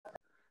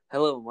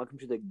Hello and welcome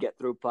to the Get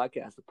Through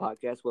Podcast, the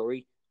podcast where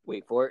we,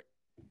 wait for it,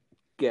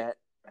 get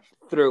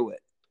through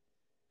it.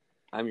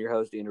 I'm your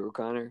host, Andrew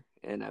O'Connor,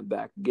 and I'm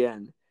back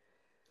again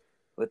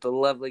with the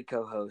lovely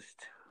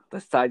co-host, the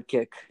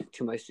sidekick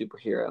to my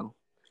superhero,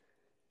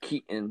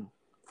 Keaton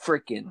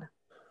freaking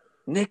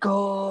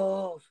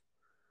Nichols.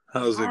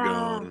 How's it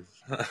going?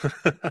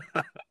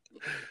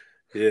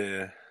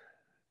 Yeah.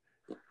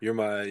 You're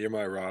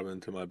my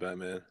Robin to my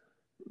Batman.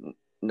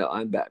 No,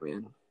 I'm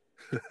Batman.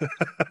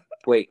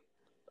 Wait,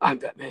 I'm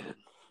Batman.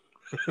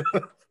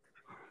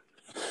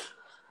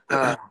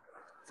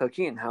 So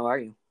Keaton, how are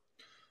you?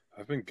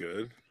 I've been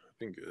good.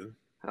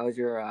 How was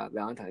your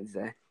Valentine's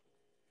Day?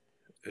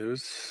 It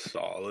was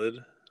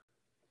solid.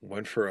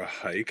 Went for a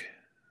hike.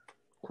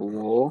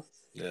 Cool.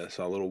 Yeah,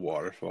 saw a little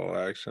waterfall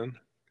action.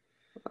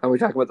 Are we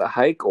talking about the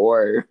hike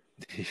or?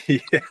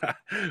 Yeah,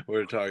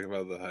 we're talking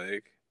about the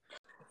hike.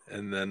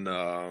 And then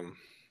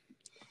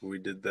we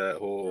did that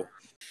whole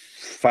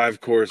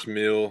 5-course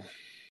meal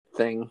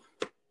thing.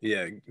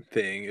 Yeah,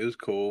 thing. It was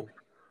cool.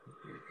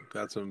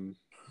 Got some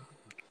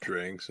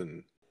drinks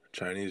and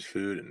Chinese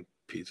food and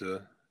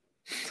pizza.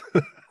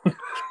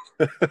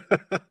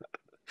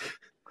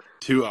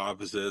 Two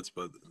opposites,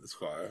 but it's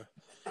fire.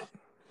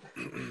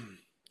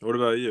 What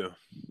about you?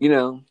 You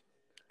know,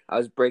 I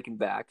was breaking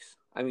backs.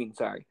 I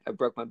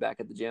broke my back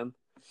at the gym.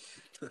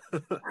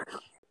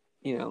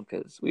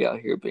 Because we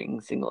out here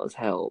being single as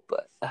hell,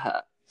 but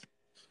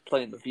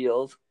playing the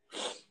fields.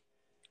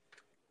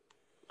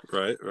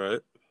 Right.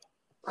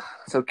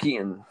 So,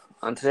 Keaton,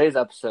 on today's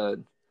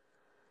episode,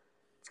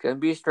 it's going to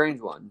be a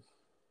strange one.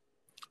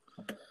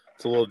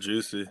 It's a little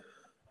juicy.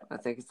 I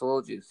think it's a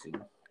little juicy.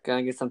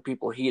 Gonna get some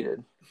people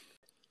heated.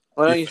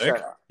 Why don't you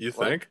shut up? You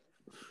think?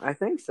 I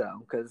think so,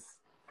 because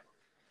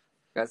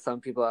got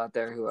some people out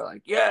there who are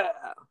like, yeah,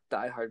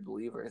 diehard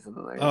believers, and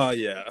then oh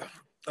yeah,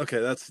 okay,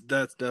 that's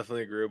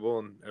definitely agreeable,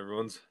 and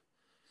everyone's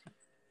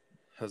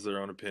has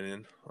their own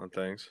opinion on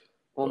things.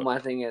 Well, my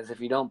thing is, if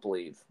you don't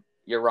believe,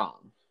 you're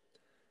wrong.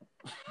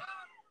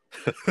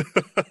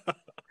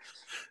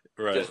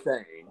 Right. Just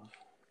saying,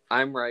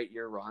 I'm right,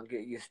 you're wrong.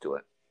 Get used to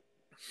it.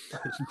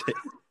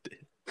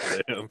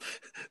 Damn.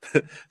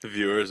 The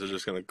viewers are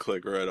just gonna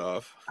click right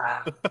off.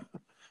 I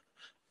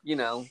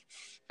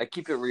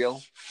keep it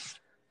real.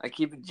 I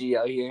keep it G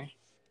out here.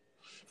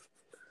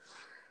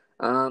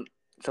 So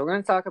we're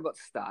gonna talk about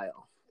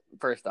style.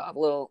 First off, a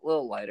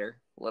little lighter,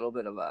 a little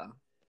bit of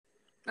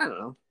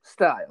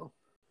style.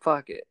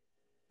 Fuck it.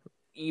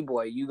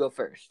 E-boy, you go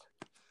first.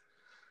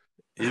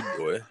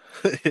 E-boy?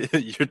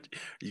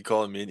 You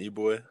calling me an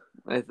e-boy?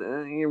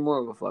 You're more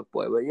of a fuck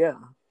boy, but yeah.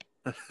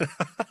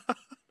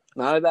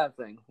 Not a bad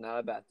thing.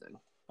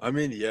 I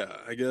mean, yeah,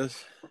 I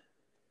guess.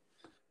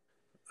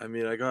 I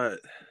mean, I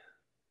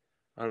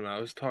don't know,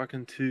 I was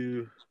talking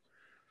to,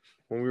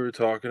 when we were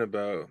talking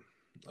about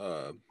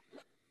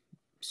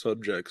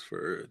subjects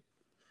for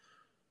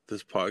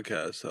this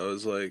podcast, I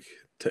was like,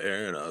 to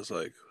Erin, I was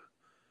like,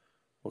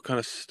 what kind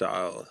of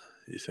style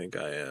do you think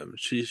I am?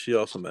 She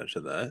also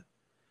mentioned that.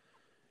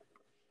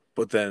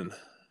 But then,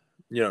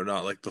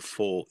 not like the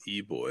full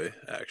e-boy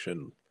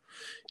action,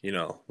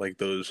 like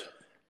those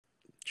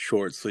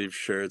short sleeve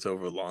shirts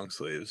over long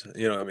sleeves.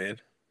 You know what I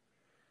mean?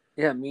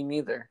 Yeah, me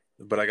neither.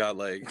 But I got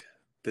like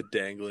the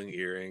dangling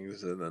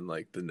earrings and then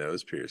like the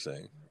nose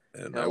piercing.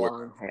 And I wear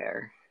long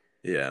hair.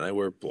 Yeah, and I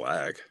wear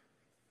black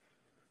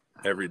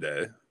every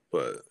day.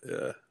 But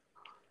yeah.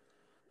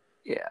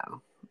 Yeah.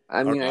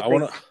 I mean,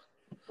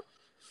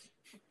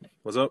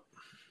 What's up?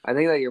 I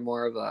think that you're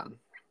more of a...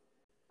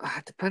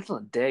 It depends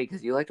on the day,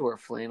 because you like to wear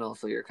flannel,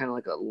 so you're kind of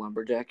like a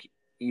lumberjack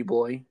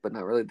e-boy, but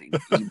not really the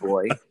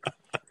e-boy.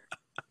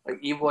 Like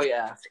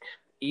e-boy-esque.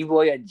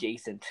 E-boy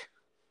adjacent.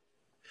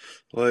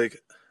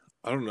 Like,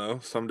 I don't know.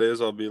 Some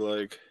days I'll be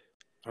like,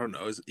 I don't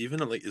know. Is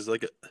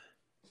like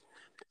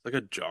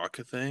a jock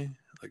a thing?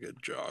 Like a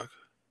jock?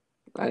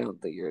 I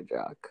don't think you're a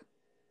jock.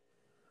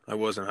 I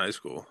was in high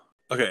school.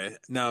 Okay,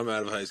 now I'm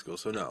out of high school,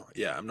 so no.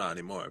 Yeah, I'm not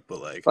anymore,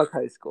 but like... Fuck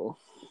high school.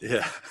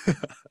 Yeah.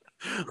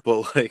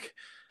 But like...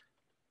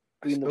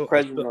 Be in the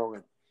present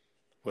moment.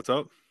 What's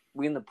up?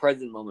 We in the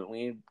present moment. We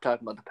ain't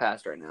talking about the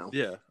past right now.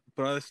 Yeah,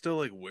 but I still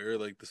like wear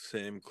like the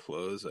same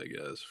clothes, I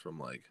guess, from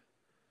like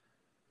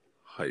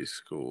high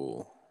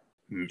school,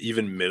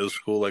 even middle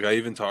school. Like I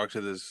even talked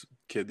to this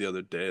kid the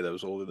other day that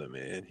was older than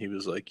me, and he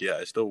was like, "Yeah,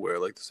 I still wear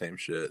like the same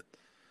shit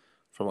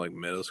from like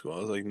middle school."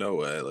 I was like, "No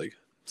way!" Like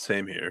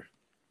same here.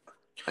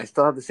 I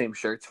still have the same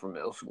shirts from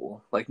middle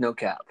school, like no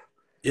cap.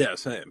 Yeah,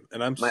 same.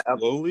 And I'm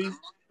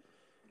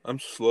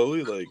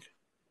slowly like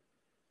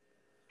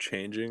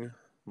changing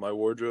my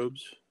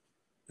wardrobes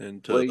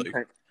into like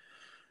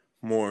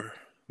more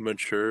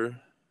mature.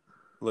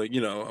 Like,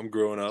 I'm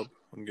growing up.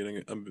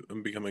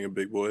 I'm becoming a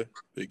big boy,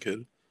 big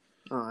kid.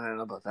 Oh, I don't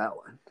know about that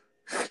one.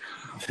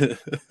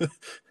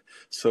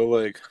 So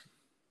like,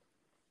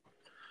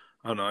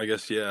 I don't know, I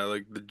guess, yeah,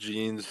 like the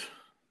jeans,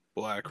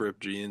 black ripped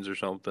jeans or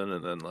something,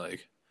 and then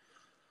like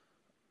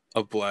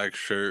a black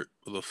shirt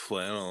with a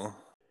flannel,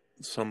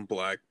 some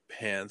black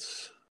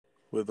pants,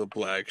 with a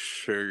black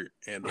shirt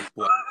and a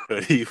black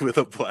hoodie with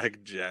a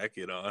black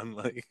jacket on.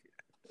 Like,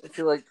 I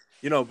feel like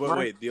but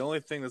wait, the only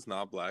thing that's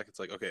not black, it's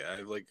like, okay, I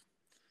have like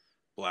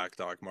black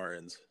Doc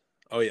Martens.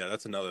 Oh yeah,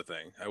 that's another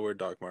thing. I wear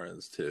Doc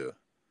Martens too,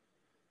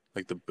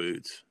 like the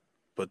boots.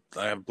 But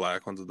I have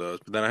black ones of those.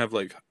 But then I have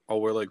like,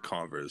 I'll wear like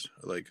Converse.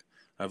 Like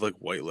I have like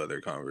white leather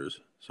Converse.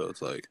 So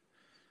it's like,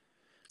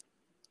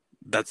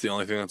 that's the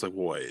only thing that's like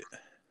white.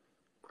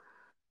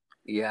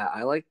 yeah,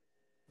 I like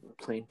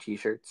plain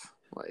t-shirts.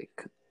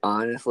 Like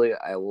honestly,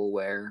 I will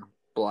wear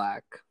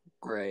black,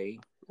 gray,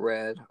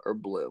 red, or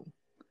blue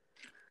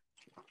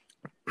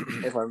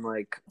if I'm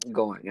like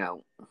going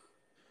out.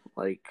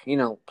 Like,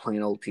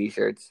 plain old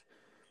t-shirts.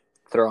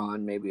 Throw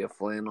on maybe a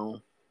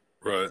flannel.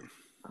 Right.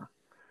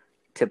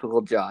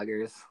 Typical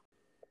joggers.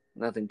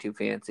 Nothing too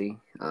fancy.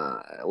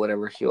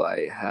 Whatever shoe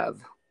I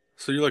have.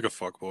 So you're like a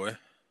fuckboy.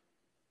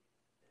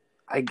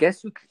 I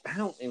guess I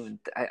don't even.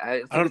 I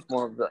think don't- it's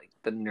more of like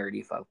the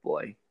nerdy fuck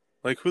boy.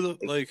 Like who the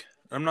like?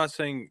 I'm not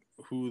saying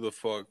who the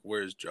fuck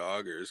wears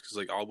joggers, because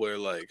like I'll wear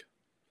like.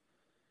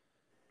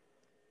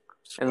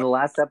 In the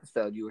last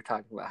episode, you were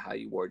talking about how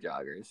you wore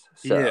joggers.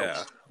 So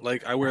Yeah,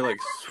 like I wear like.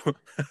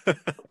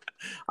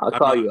 I'll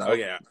call you out. Oh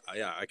yeah,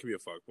 I can be a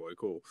fuckboy,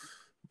 cool.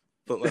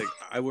 But like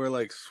I wear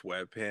like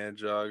sweatpant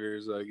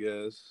joggers, I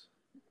guess.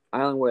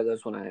 I only wear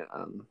those when I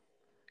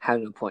have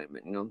an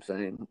appointment. You know what I'm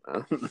saying?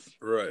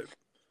 Right.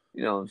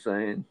 You know what I'm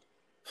saying?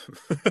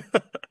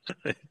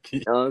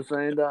 You know what I'm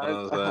saying,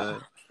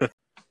 dog?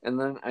 And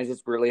then I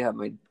just really have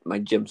my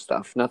gym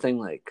stuff. Nothing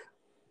like.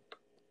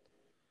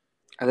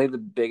 I think the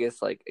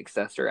biggest like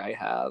accessory I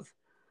have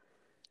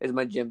is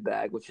my gym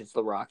bag, which is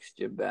the Rock's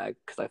gym bag,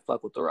 because I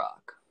fuck with the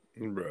Rock.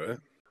 Right.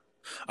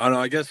 I don't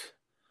know. I guess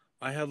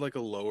I had like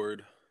a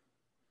lowered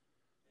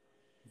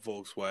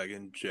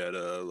Volkswagen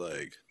Jetta,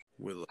 like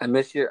with I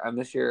miss your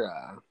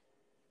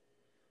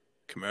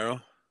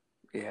Camaro.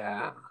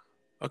 yeah.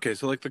 Okay,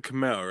 so like the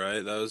Camaro,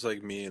 right? That was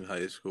like me in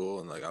high school,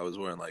 and like I was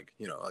wearing like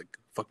like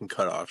fucking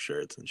cutoff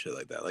shirts and shit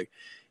like that. Like,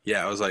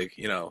 yeah, I was like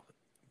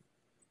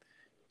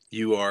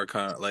you are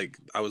kind of like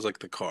I was like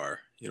the car,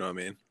 you know what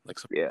I mean? Like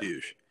some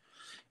douche.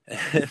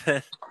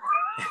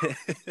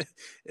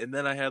 And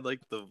then I had like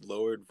the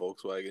lowered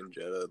Volkswagen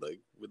Jetta, like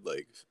with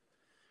like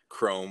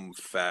chrome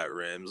fat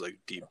rims, like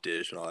deep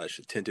dish and all that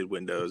shit, tinted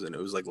windows, and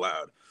it was like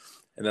loud.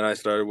 And then I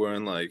started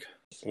wearing like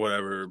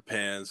whatever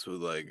pants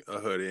with like a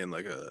hoodie and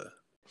like a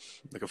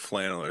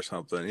flannel or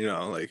something,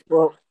 like.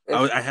 Well,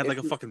 I had like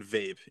a fucking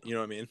vape, you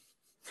know what I mean?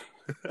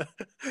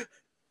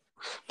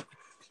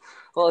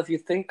 Well, if you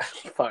think,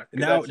 fuck.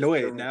 Now,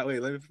 wait, let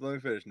me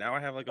finish. Now I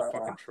have like a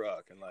fucking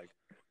truck and like.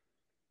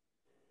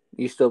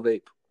 You still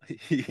vape?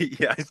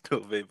 Yeah, I still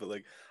vape, but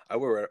like I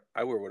wear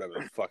whatever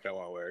the fuck I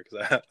want to wear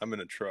because I'm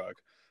in a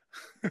truck.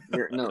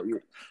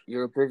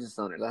 You're a business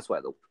owner. That's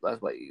why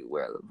you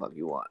wear the fuck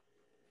you want.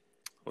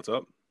 What's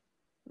up?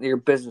 You're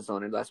a business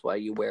owner. That's why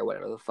you wear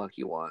whatever the fuck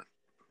you want.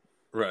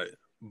 Right,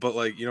 but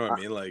like you know what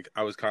I mean. Like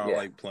I was kind of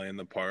like playing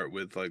the part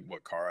with like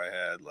what car I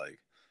had. Like,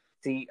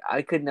 see,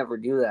 I could never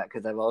do that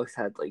because I've always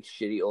had like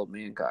shitty old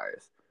man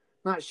cars.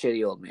 Not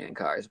shitty old man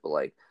cars, but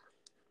like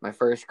my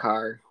first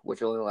car,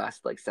 which only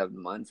lasted like 7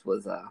 months,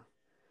 was a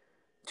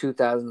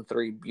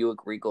 2003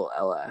 Buick Regal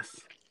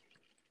LS.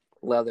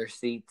 Leather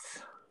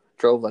seats.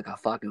 Drove like a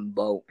fucking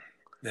boat.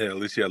 Yeah, at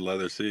least you had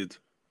leather seats.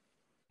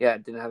 Yeah,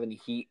 it didn't have any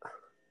heat.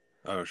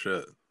 Oh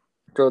shit.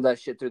 Drove that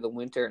shit through the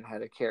winter and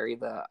had to carry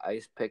the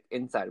ice pick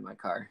inside of my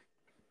car.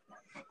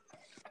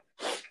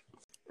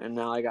 And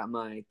now I got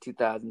my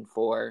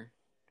 2004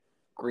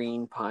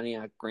 green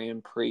Pontiac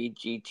Grand Prix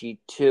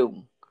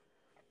GT2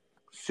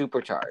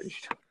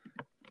 supercharged.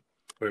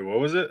 Wait, what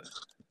was it?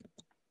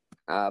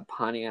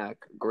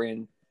 Pontiac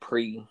Grand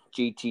Prix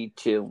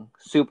GT2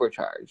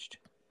 supercharged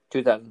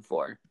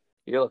 2004.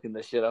 You're looking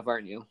this shit up,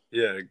 aren't you?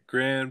 Yeah,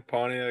 Grand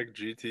Pontiac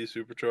GT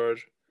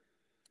supercharged.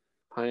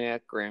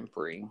 Pontiac Grand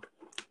Prix.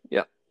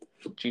 Yep.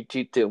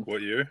 GT2.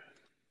 What year?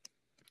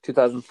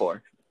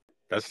 2004.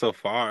 That's still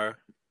fire.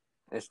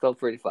 It's still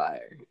pretty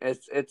fire.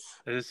 It's Is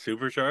it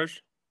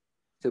supercharged?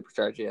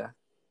 supercharged, yeah.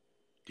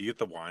 Do you get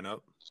the wind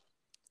up?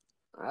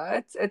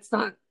 It's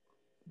not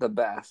the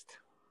best.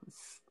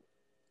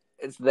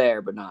 It's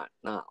there, but not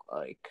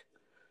like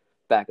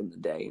back in the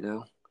day, you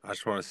know. I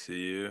just want to see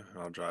you, and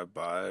I'll drive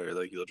by, or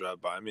like you'll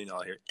drive by me, and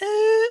I'll hear.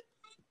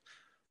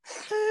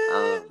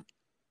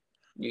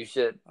 You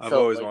should. I've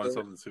always wanted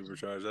something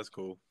supercharged. That's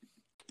cool.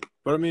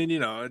 But I mean,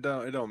 it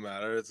don't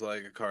matter. It's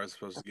like a car is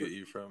supposed to get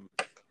you from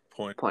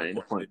point A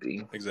to point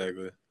B.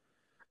 Exactly.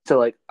 So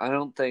like, I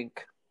don't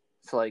think.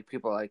 So like,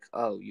 people are like,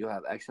 "Oh, you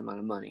have X amount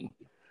of money."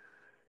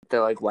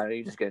 They're like, "Why don't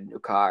you just get a new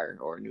car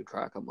or a new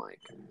truck?" I'm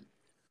like,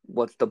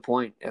 "What's the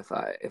point if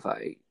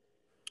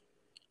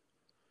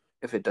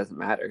it doesn't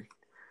matter?"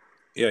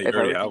 Yeah, you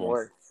already have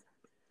one.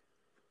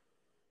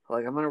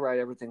 Like, I'm gonna ride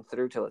everything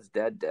through till it's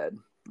dead.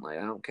 Like,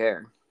 I don't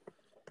care.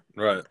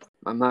 Right.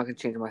 I'm not gonna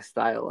change my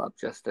style up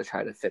just to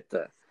try to fit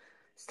the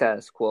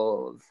status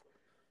quo of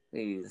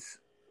these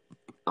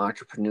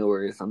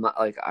entrepreneurs. I'm not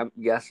like, I'm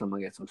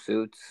gonna get some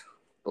suits,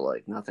 but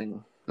like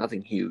nothing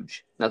Nothing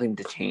huge. Nothing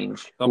to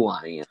change who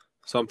I am.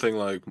 Something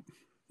like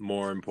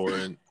more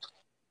important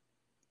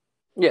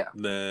Yeah.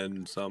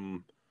 than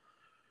some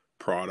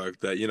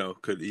product that, you know,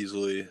 could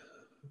easily,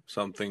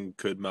 something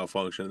could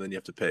malfunction and then you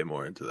have to pay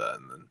more into that.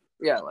 And then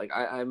Yeah, like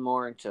I'm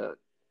more into,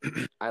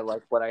 I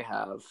like what I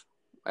have.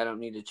 I don't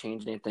need to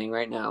change anything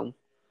right now.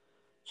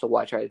 So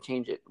why try to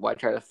change it? Why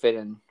try to fit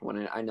in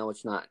when I know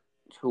it's not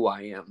who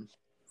I am?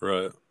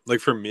 right. Like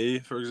for me,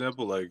 for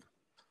example, like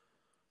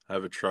I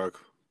have a truck,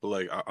 but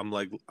like I'm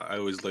like I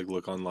always like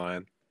look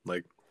online,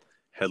 like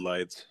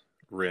headlights,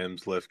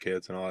 rims, lift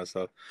kits, and all that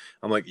stuff.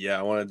 I'm like, yeah,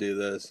 I want to do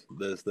this,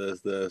 but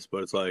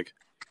it's like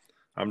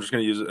I'm just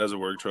gonna use it as a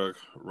work truck,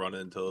 run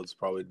it until it's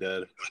probably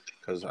dead,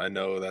 because I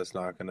know that's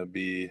not gonna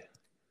be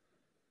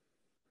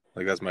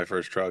like that's my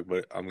first truck,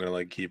 but I'm gonna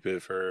like keep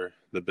it for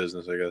the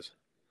business, I guess.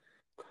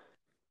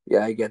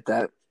 Yeah, I get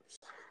that.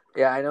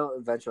 Yeah, I know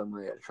eventually I'm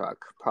gonna get a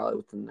truck, probably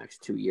within the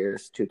next 2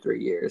 years,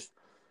 2-3 years.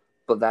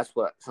 But that's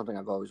something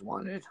I've always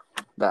wanted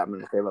that I'm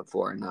gonna save up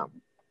for, and not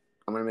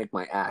I'm gonna make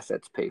my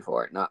assets pay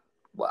for it, not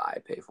what I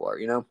pay for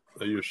it. You know?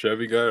 Are you a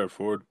Chevy guy or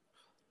Ford?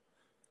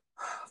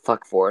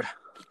 Fuck Ford.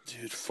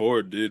 Dude,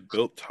 Ford, dude,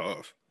 built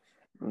tough.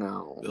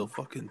 No, Built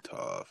fucking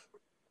tough.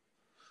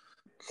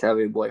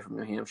 Chevy boy from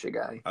New Hampshire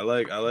guy. I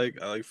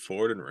like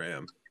Ford and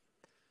Ram.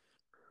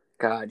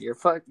 God,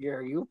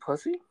 are you a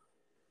pussy?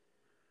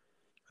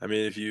 I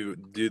mean, if you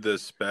do the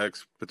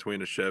specs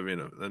between a Chevy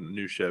and a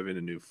new Chevy and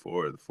a new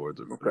Ford, the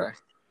Fords are better. Okay.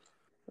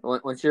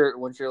 Once your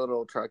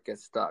little truck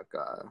gets stuck,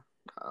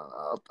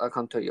 I'll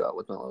come to you out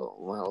with my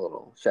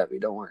little Chevy.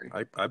 Don't worry.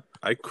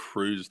 I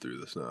cruise through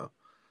the snow.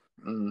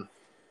 Mm,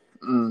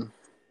 mm.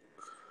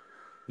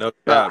 No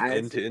No, cap.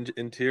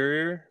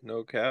 Interior,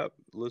 no cap.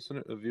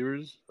 Listener,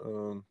 viewers,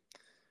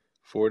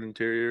 Ford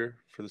interior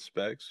for the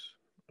specs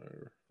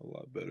are a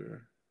lot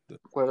better.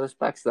 What are the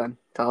specs then?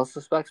 Tell us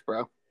the specs,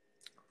 bro.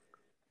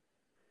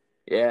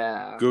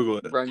 Yeah. Google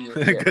it. Run your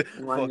shit.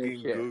 Run your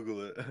Fucking shit.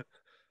 Google it.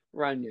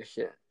 Run your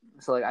shit.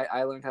 So like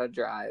I learned how to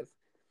drive.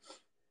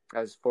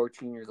 I was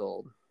 14 years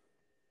old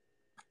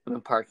in a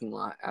parking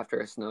lot after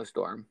a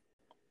snowstorm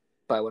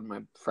by one of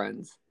my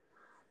friends,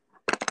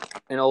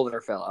 an older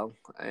fellow,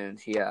 and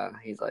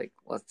he's like,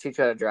 "Let's teach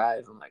you how to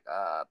drive." I'm like,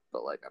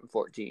 but like I'm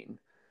 14.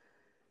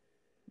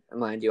 And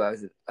mind you, I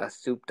was a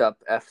souped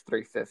up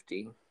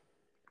F350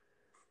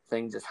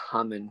 thing just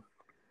humming,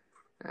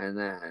 and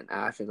then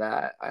after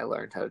that, I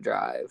learned how to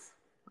drive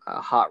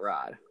a hot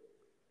rod.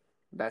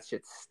 That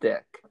shit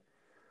stick.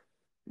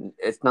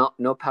 It's not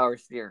no power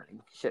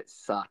steering. Shit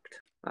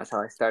sucked. That's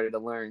how I started to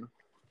learn.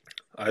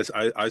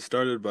 I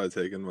started by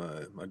taking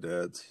my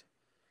dad's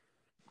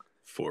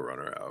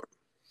 4Runner out.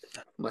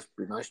 Must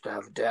be nice to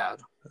have a dad.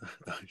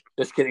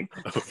 Just kidding.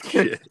 Oh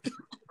shit.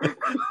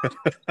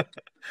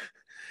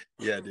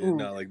 Yeah, dude.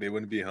 No, like they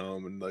wouldn't be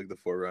home, and like the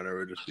 4Runner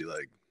would just be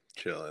like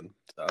chilling.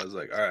 So I was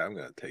like, all right, I'm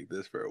gonna take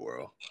this for a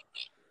whirl.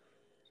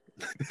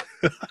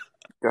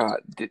 God,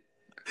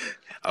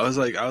 I was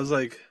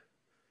like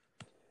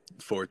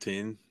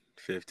 14,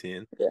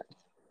 15. yeah.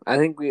 I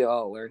think we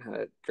all learn how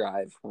to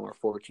drive when we're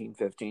 14,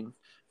 15.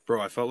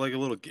 Bro, I felt like a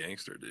little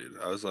gangster, dude.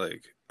 I was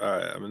like, all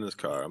right, I'm in this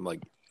car. I'm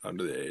like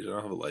under the age. I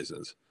don't have a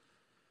license.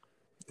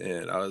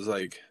 And I was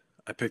like,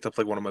 I picked up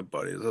like one of my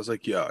buddies. I was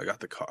like, yo, I got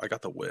the car. I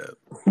got the whip.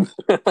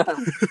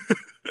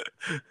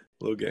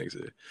 Little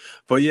gangster.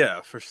 But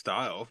yeah, for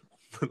style,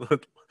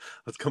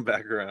 let's come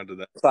back around to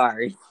that.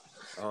 Sorry.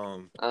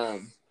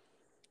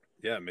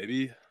 Yeah,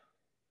 maybe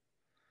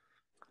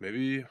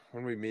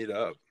when we meet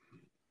up,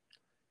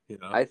 you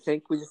know. I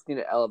think we just need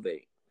to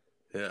elevate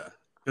Yeah.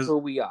 who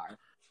we are,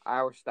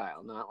 our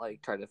style, not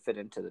like try to fit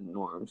into the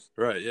norms.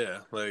 Right, yeah.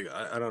 Like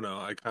I don't know.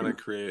 I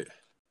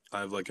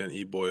have like an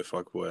e-boy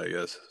fuckboy, I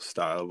guess,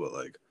 style, but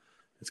like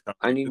it's kind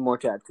of I need more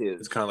tattoos.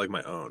 It's kind of like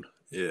my own.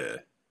 Yeah.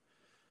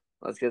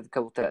 Let's get a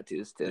couple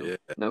tattoos too.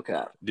 Yeah. No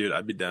cap. Dude,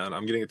 I'd be down.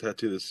 I'm getting a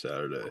tattoo this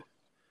Saturday.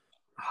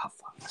 Oh,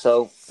 fuck.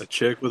 So a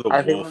chick with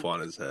a wolf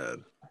on his head.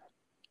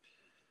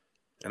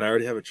 And I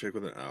already have a chick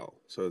with an owl.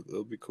 So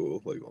it'll be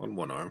cool, like on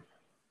one arm.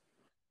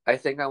 I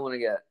think I want to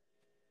get.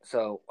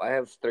 So I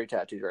have 3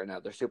 tattoos right now.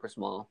 They're super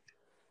small.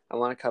 I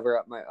want to cover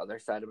up my other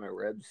side of my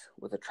ribs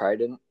with a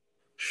trident.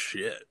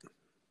 Shit.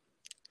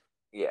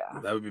 Yeah.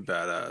 That would be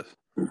badass.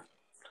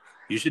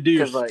 You should do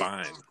your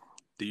spine.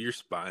 Do your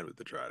spine with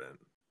the trident.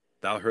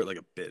 That'll hurt like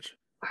a bitch.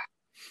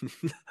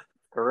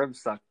 The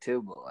ribs suck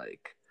too, but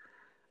like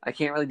I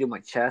can't really do my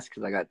chest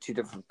because I got 2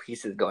 different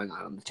pieces going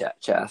on the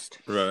chest.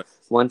 Right.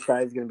 One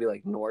side is going to be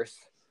like Norse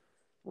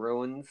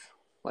ruins,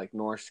 like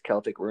Norse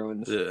Celtic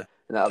ruins. Yeah.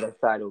 And the other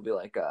side will be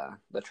like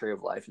the Tree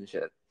of Life and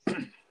shit.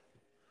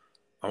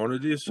 I want to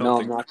do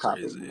something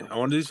crazy. I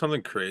want to do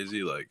something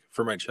crazy, like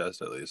for my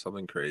chest at least,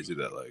 something crazy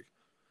that like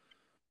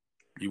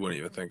you wouldn't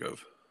even think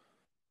of.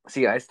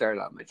 See, I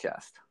started on my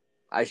chest.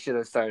 I should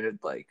have started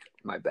like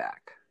my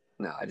back.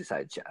 No, I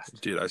decided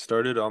chest. Dude, I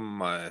started on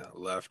my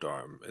left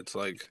arm. It's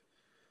like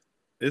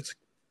it's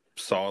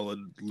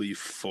solidly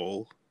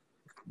full,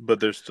 but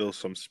there's still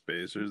some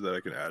spacers that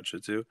I can add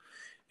shit to.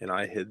 And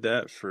I hid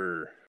that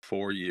for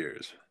 4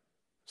 years.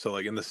 So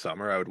like in the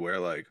summer I would wear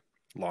like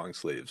long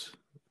sleeves.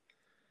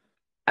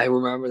 I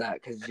remember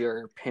that because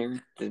your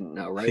parents didn't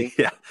know, right?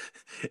 Yeah.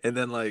 And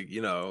then, like,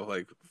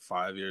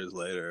 5 years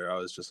later, I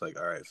was just like,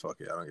 all right, fuck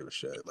it. I don't give a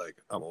shit. Like,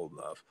 I'm old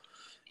enough.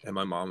 And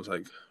my mom's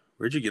like,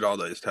 where'd you get all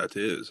those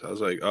tattoos? I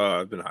was like, oh,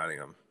 I've been hiding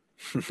them.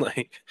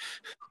 Like,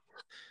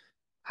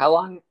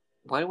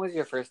 When was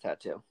your first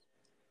tattoo?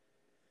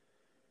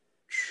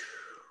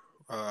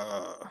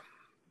 uh,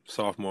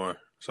 sophomore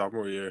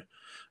year,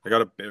 I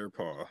got a bear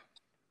paw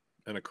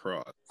and a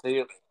cross, So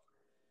you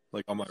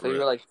like, on my so you were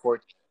wrist. like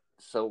four.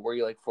 So were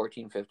you like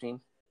 14,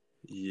 15?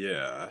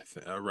 Yeah,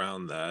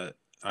 around that.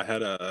 I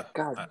had a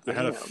God I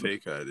had a damn.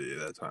 fake ID at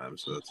that time,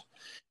 so it's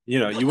you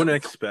wouldn't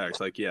expect,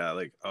 like, yeah,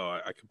 like, oh,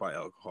 I could buy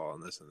alcohol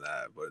and this and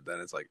that, but then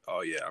it's like,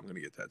 oh yeah, I'm gonna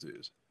get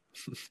tattoos.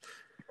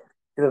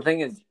 The thing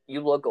is,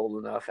 you look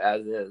old enough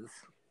as is.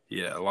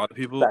 Yeah, Back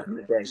in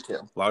the day too.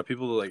 a lot of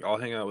people, like, I'll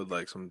hang out with,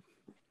 like, some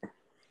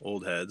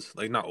old heads,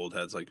 like, not old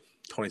heads, like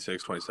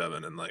 26,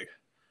 27, and, like,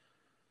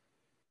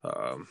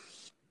 um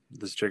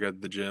this chick at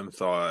the gym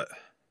thought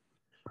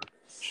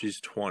she's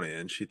 20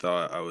 and she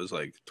thought I was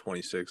like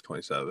 26,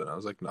 27. I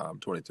was like, nah, I'm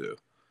 22.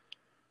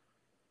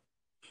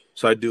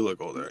 So I do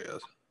look older, I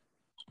guess.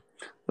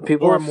 Or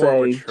People I'm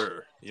more say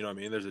mature. You know what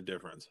I mean? There's a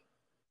difference.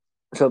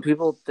 so.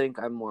 People think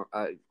I'm more.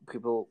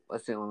 People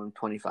assume I'm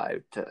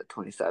 25 to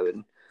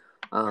 27.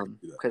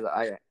 Because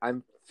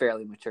I'm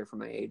fairly mature for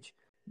my age.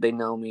 They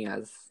know me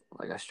as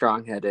like a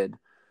strong-headed,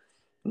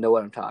 know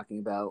what I'm talking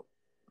about,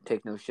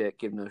 take no shit,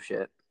 give no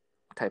shit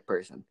type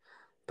person.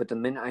 But the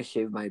minute I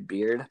shave my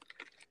beard,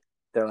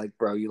 they're like,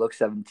 "Bro, you look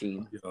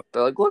 17." Yeah.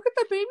 They're like, "Look at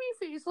the baby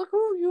face. Look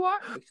who you are."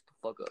 Like, shut the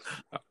fuck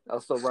up. I'll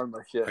still run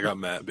my shit. I got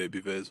Matt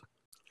baby face.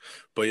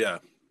 But yeah,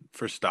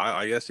 for style,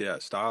 I guess, yeah,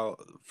 style,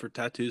 for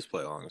tattoos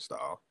play along with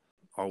style.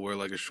 I'll wear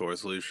like a short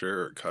sleeve shirt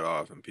or cut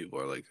off and people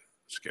are like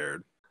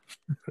scared.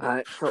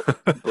 Bro,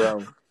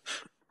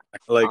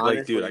 Like, dude, I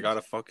honestly, got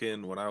a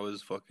fucking, when I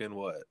was fucking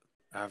what?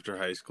 After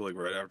high school, like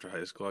right after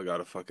high school, I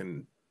got a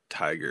fucking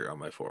tiger on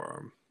my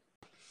forearm.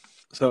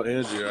 So,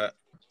 Andrew,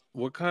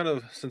 what kind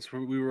of, since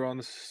we were on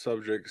the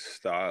subject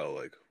style,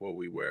 like what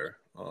we wear,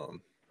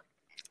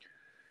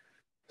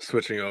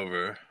 switching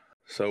over.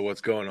 So,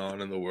 what's going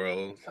on in the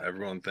world?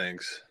 Everyone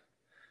thinks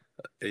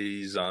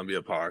a zombie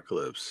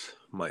apocalypse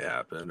might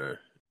happen, or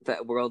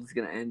that world is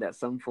gonna end at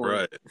some point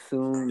right,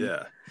 soon.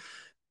 yeah.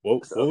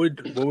 What So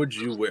would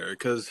you wear?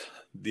 Because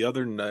the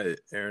other night,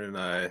 Aaron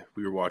and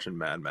we were watching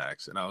Mad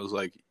Max, and I was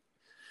like,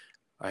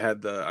 I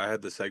had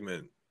the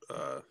segment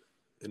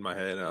in my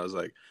head, and I was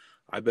like,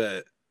 I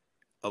bet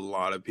a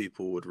lot of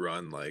people would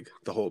run like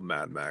the whole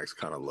Mad Max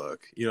kind of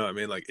look. You know what I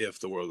mean? Like if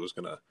the world was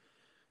gonna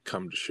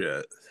come to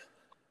shit.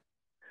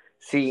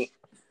 see,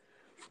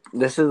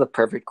 this is a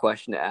perfect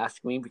question to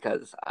ask me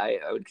because I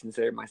would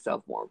consider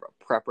myself more of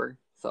a prepper.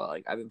 So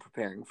like I've been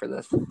preparing for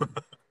this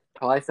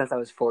probably since I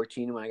was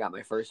 14 when I got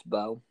my first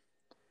bow.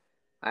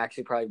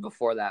 Actually, probably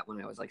before that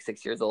when I was like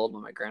 6 years old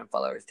when my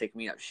grandfather was taking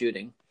me out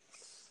shooting.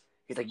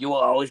 He's like, "You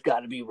always got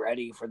to be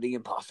ready for the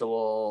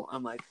impossible."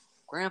 I'm like,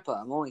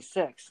 "Grandpa, I'm only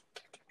 6."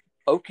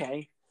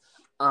 Okay.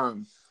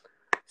 Um.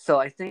 So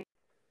I think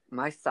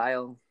my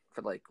style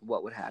for like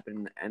what would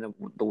happen in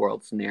the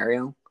world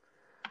scenario,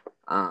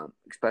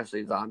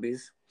 especially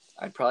zombies,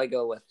 I'd probably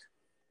go with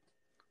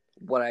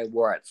what I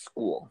wore at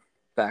school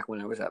back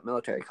when I was at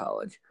military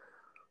college.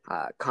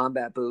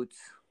 Combat boots,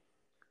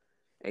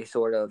 a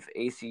sort of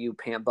ACU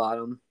pant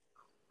bottom,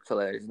 so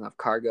that there's enough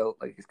cargo,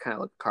 like it's kind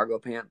of like a cargo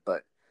pant,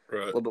 but a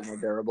Right. little bit more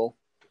durable.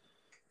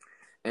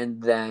 And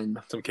then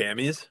Some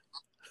camis.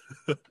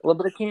 a little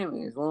bit of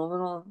camis, a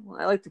little.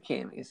 I like the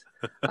camis.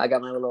 I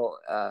got my little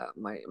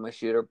my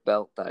shooter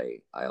belt that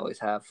I always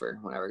have for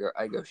whenever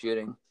I go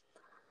shooting,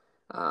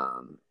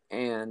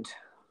 and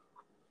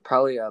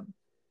probably a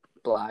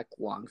black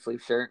long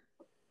sleeve shirt,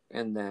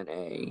 and then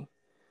a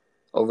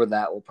over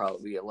that will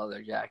probably be a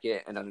leather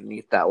jacket, and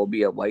underneath that will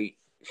be a white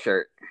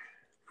shirt.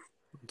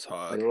 It's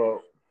hot. Like,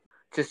 well,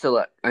 just to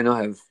let I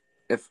know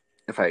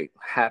if I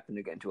happen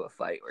to get into a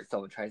fight or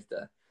someone tries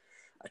to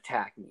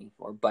attack me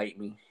or bite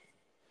me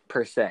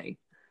per se,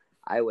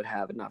 I would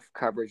have enough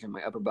coverage in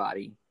my upper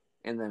body,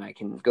 and then I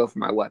can go for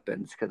my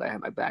weapons because I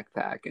have my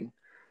backpack and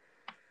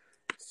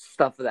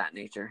stuff of that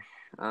nature.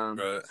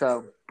 Right.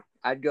 So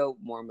I'd go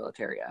more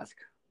military-esque,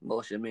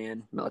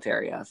 militiaman,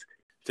 military-esque.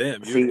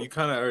 Damn, See, you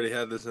kind of already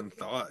had this in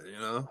thought, you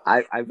know?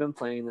 I've been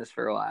playing this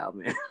for a while,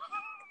 man.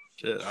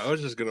 Shit, I was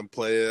just gonna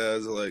play it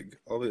as like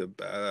I'll be a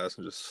badass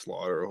and just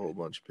slaughter a whole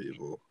bunch of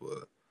people,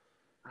 but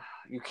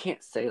You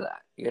can't say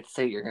that. You have to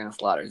say you're gonna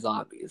slaughter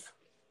zombies.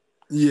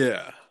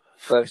 yeah.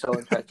 But if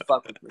someone tries to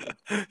fuck with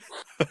me,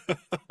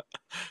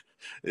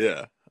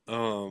 Yeah. I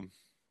what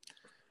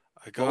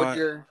would got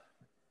your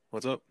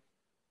what's up?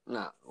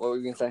 no? What were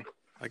you gonna say?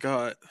 I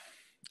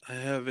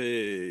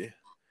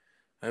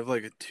have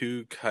like a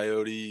two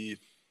coyote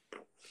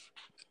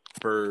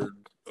bird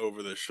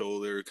over the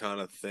shoulder kind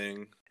of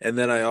thing. And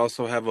then I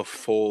also have a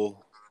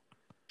full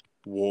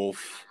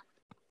wolf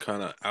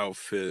kind of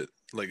outfit,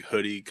 like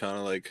hoodie, kind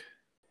of like,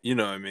 you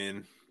know what I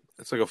mean?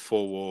 It's like a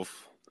full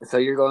wolf. So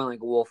you're going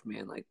like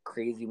Wolfman, like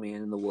crazy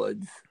man in the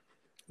woods.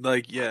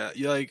 Like, yeah,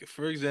 like,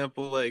 for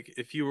example, like,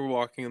 if you were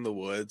walking in the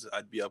woods,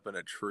 I'd be up in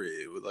a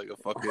tree with, like, a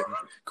fucking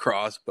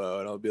crossbow,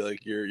 and I'll be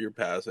like, you're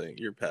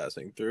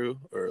passing through,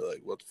 or, like,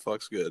 what the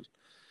fuck's good?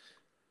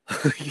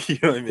 You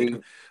know what I mean?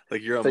 See,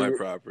 Like, you're on so my you,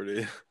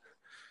 property.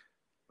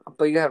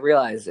 but you gotta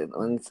realize it.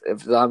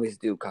 If zombies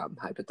do come,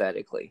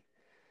 hypothetically,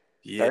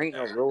 Yeah, there ain't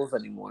no rules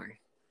anymore.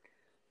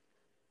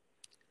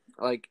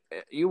 Like,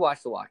 you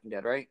watch The Walking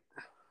Dead, right?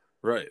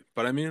 right.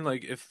 But I mean,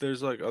 like, if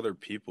there's, like, other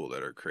people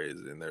that are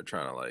crazy and they're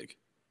trying to,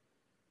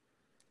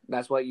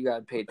 That's why you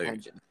gotta pay like,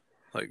 attention.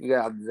 like, You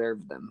gotta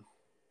observe them.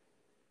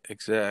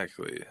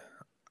 exactly.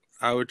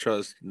 I would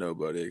trust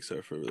nobody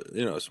except for,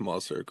 a small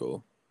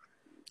circle.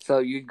 So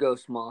you'd go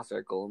small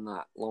circle,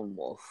 not lone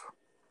wolf.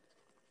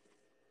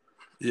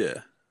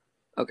 Yeah.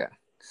 Okay.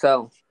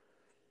 So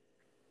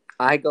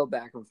I go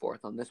back and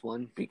forth on this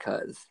one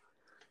because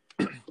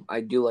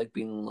I do like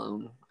being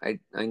alone. I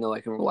know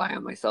I can rely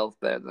on myself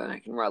better than I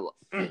can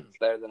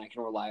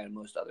rely on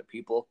most other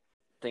people.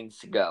 Things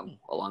to go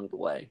along the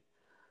way.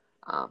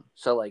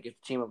 So like it's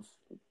a team of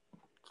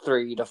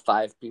 3 to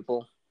 5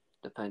 people,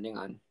 depending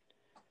on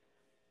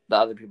the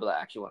other people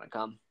that actually want to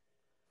come.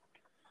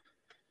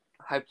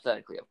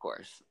 Hypothetically, of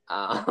course.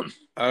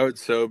 I would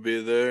so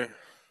be there.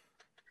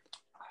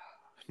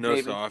 No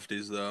Maybe.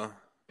 softies, though.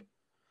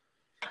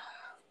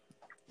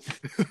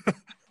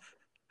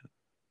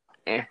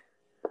 Eh.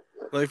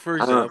 Like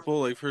for I don't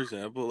know.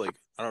 example,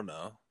 I don't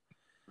know.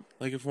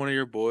 Like if one of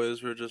your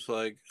boys were just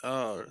like,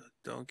 "Oh,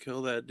 don't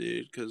kill that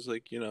dude cuz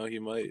he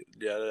might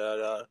yada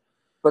yada."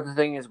 But the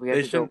thing is, we have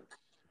They to go. shouldn't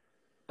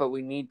But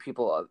we need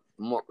people of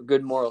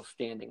good moral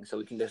standing so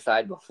we can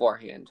decide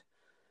beforehand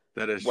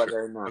That is true.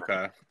 whether or not.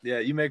 Okay. Yeah,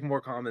 you make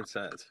more common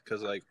sense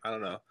cuz I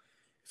don't know.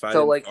 If I So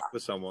didn't like, fuck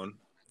with someone,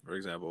 for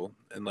example,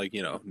 and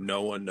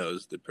no one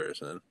knows the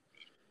person.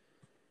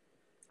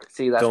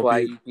 see, that's Don't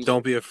why be you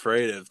don't be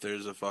afraid if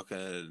there's a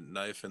fucking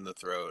knife in the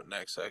throat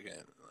next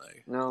second.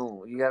 Like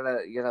no, you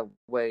gotta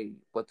weigh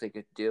what they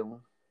could do,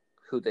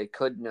 who they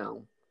could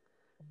know,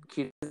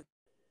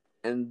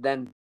 and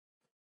then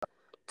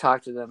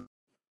talk to them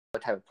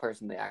what type of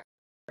person they are.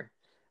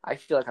 I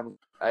feel like I'm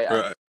right.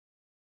 a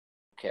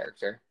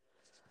character,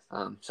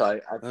 so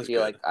I That's feel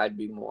good. like I'd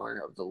be more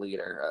of the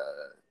leader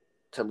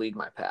to lead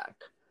my pack.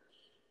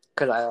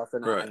 Because I also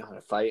know I Right. know how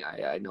to fight.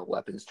 I know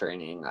weapons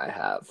training.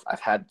 I've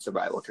had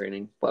survival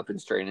training,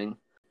 weapons training,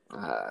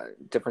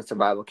 different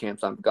survival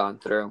camps I've gone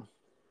through,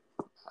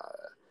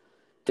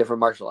 different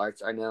martial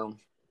arts. I know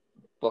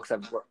books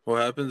I've.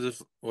 What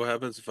happens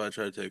if I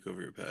try to take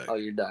over your pack? Oh,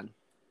 you're done.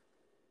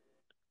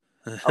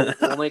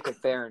 We'll make it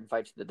fair and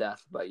fight to the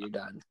death, but you're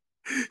done.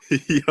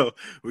 Yo,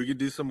 we could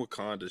do some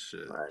Wakanda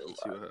shit. All right.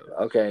 Let's see what happens.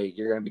 Okay,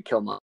 you're gonna be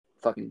Killmonger.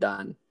 Fucking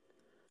done.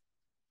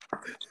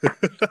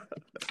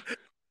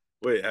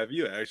 Wait, have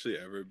you actually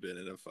ever been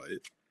in a fight?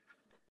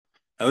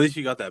 At least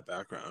you got that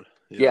background.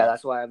 Yeah,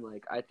 that's why I'm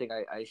like. I think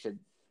I should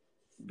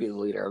be the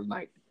leader of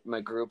my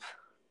group.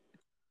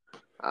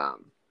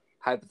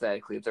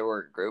 Hypothetically, if there were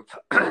a group,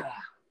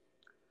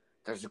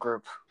 there's a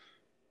group.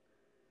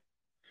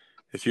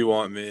 If you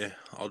want me,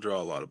 I'll draw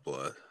a lot of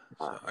blood.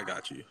 So I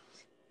got you.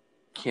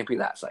 Can't be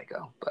that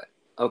psycho, but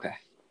okay.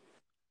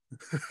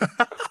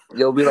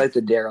 You'll be like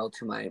the Daryl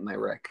to my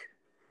Rick.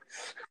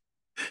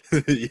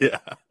 Yeah.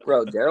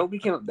 Bro, Daryl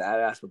became a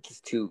badass with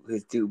his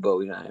two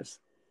Bowie knives.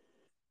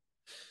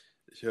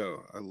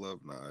 Yo, I love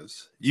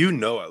knives. You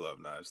know I love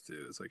knives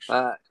too. It's like shit.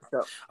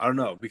 So I don't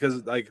know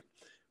because back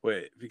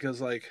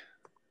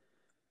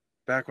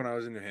when I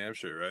was in New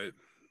Hampshire, right?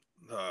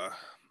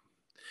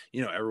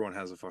 Everyone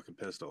has a fucking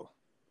pistol.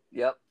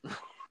 yep.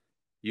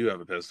 You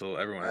have a pistol.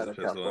 Everyone I has had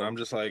a a pistol, and couple. I'm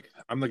just like,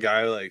 I'm the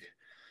guy like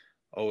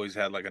always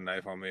had like a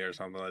knife on me or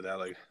something like that,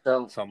 like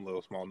So some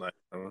little small knife.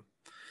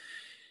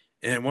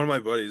 And one of my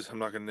buddies, I'm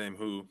not gonna name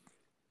who,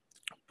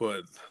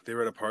 but they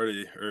were at a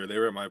party or they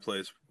were at my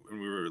place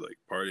when we were like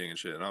partying and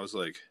shit. And he was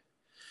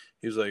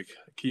like,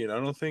 Keaton, I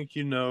don't think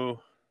you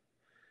know,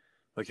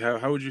 like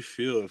how would you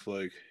feel if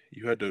like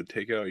you had to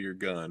take out your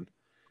gun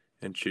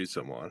and shoot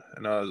someone?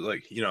 And I was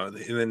like, and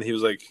then he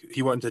was like,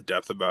 he went into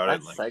depth about it.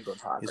 And, that's like, psycho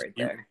talk he's right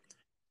there.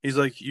 he's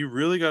like, you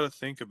really got to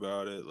think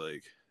about it,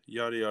 like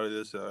yada yada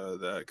this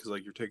that, because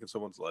like you're taking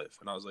someone's life.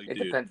 And I was like, It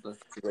dude, depends on the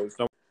situation.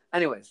 don't.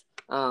 Anyways,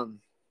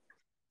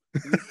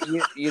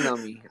 you know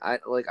me. I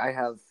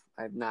have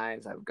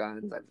knives, I have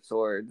guns, I have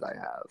swords, I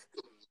have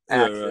Yeah,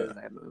 right. axes,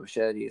 I have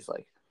machetes.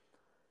 Like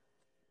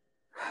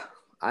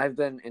I've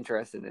been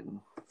interested in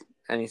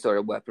any sort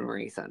of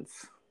weaponry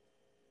since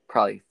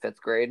probably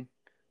 4th,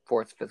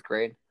 5th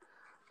grade.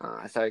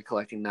 I started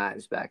collecting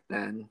knives back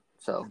then,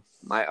 so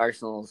my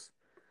arsenal's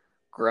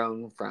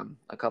grown from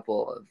a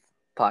couple of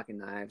pocket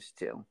knives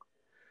to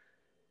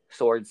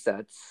sword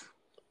sets,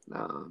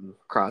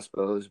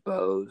 crossbows,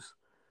 bows,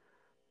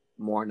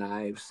 more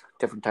knives,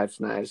 different types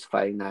of knives,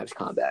 fighting knives,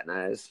 combat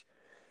knives,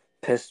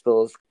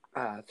 pistols,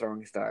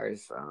 throwing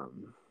stars,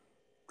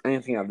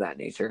 anything of that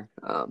nature.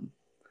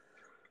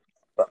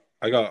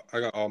 I got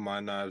all my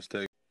knives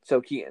taken. So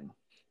Keaton,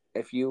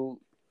 if you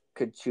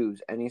could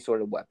choose any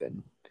sort of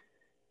weapon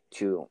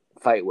to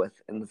fight with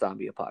in the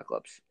zombie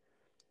apocalypse,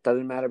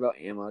 Doesn't matter about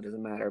ammo.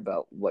 Doesn't matter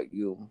about what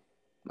you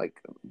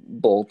like,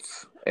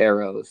 bolts,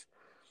 arrows.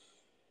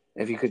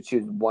 If you could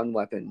choose one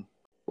weapon,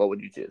 what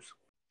would you choose?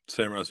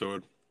 Samurai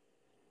sword.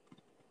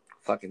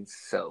 Fucking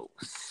so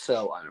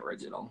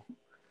unoriginal.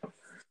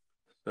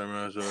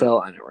 Samurai sword.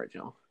 So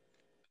unoriginal.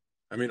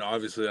 I mean,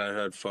 obviously,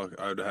 I'd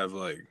have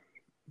like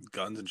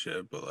guns and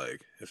shit, but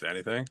like, if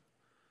anything.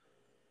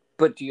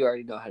 But do you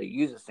already know how to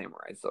use a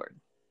samurai sword?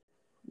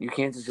 You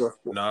can't just go.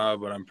 Nah,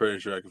 but I'm pretty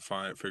sure I can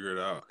figure it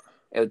out.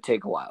 It would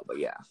take a while, but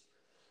yeah.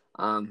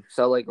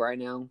 So like right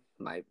now,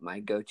 my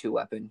go-to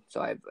weapon.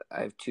 So I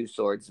have two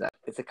swords.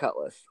 It's a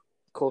cutlass,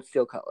 cold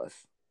steel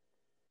cutlass.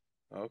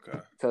 Okay.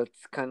 So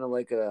it's kind of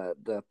like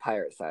the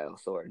pirate style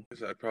sword.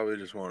 I probably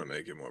just want to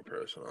make it more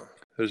personal.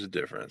 There's a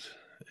difference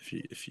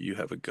if you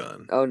have a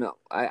gun. Oh no,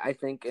 I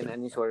think in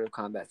any sort of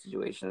combat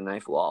situation, a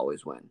knife will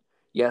always win.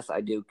 Yes,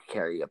 I do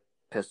carry a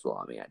pistol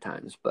on me at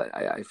times, but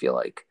I feel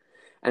like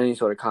in any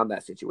sort of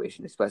combat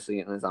situation, especially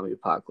in a zombie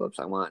apocalypse,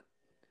 I want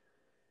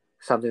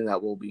something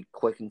that will be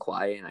quick and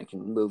quiet and I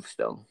can move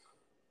still,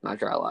 not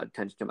draw a lot of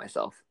attention to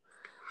myself.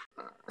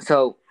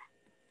 So,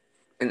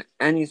 in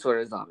any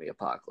sort of zombie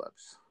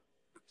apocalypse,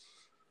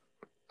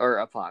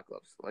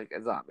 like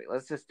a zombie,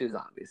 let's just do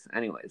zombies.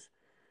 Anyways,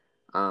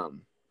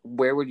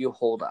 where would you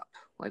hold up?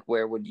 Like,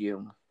 where would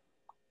you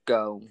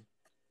go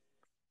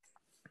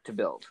to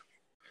build?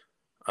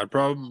 I'd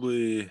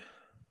probably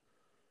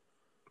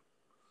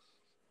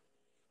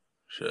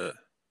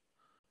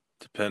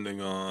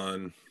depending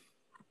on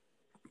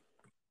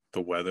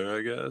the weather,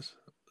 I guess.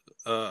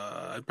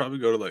 I'd probably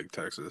go to like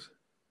Texas.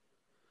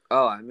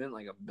 Oh, I meant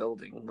like a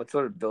building. What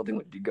sort of building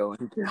would you go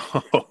into?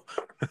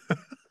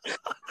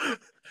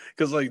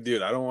 Because like,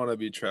 dude, I don't want to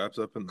be trapped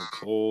up in the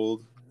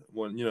cold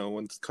when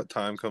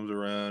time comes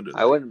around. Or,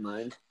 I wouldn't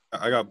mind.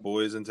 I got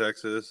boys in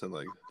Texas and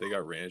like they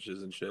got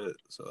ranches and shit.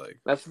 So like,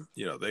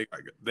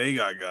 they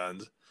got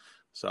guns.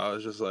 So I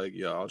was just like,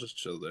 yeah, I'll just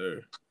chill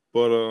there.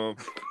 But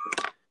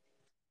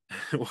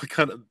what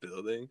kind of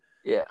building?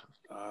 Yeah.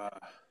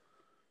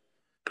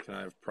 Can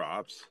I have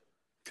props?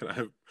 Can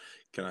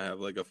I have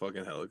like a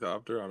fucking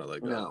helicopter on it?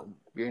 Like no,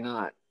 you're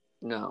not.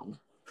 No.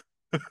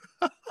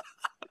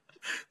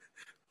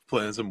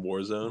 Playing some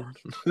Warzone.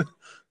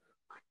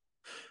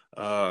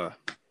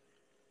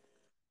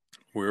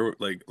 Where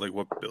like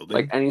what building?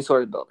 Like any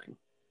sort of building,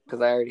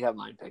 because I already have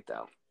mine picked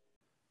out.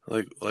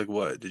 Like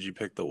what? Did you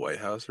pick the White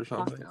House or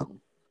something? No.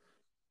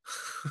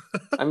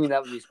 I mean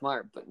that would be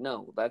smart, but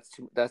no, that's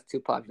too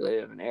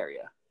populated of an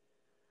area.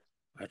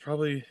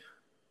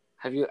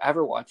 Have you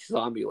ever watched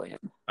Zombieland?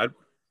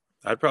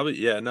 I'd probably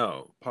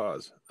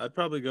pause. I'd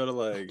probably go to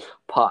like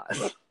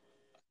pause.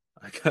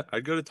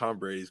 I'd go to Tom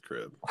Brady's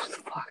crib. What the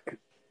fuck?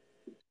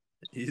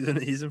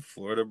 He's in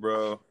Florida,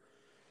 bro.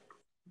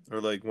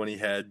 Or like when he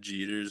had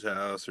Jeter's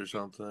house or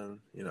something,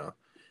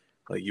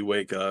 like you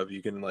wake up,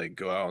 you can like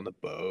go out on the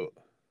boat.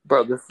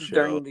 Bro, this is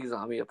during the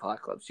zombie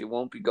apocalypse. You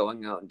won't be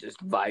going out and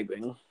just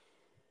vibing.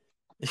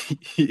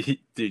 Dude,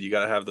 you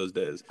gotta have those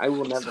days. I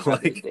will never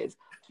have those days.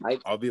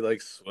 I'll be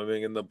like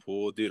swimming in the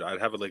pool, dude.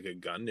 I'd have like a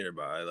gun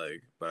nearby,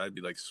 but I'd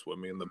be like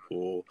swimming in the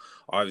pool.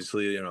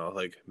 Obviously,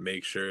 like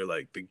make sure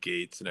like the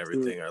gates and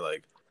everything are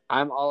like.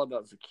 I'm all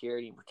about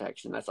security and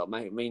protection. That's all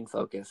my main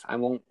focus. I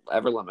won't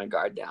ever let my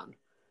guard down.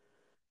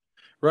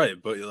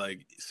 Right, but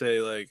like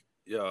say like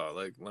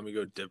like let me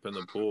go dip in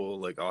the pool.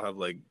 Like I'll have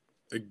like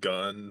a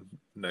gun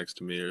next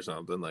to me or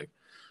something. Like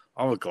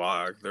I'll have a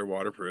Glock. They're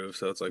waterproof,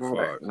 so it's like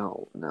fuck.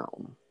 No.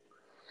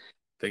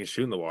 They can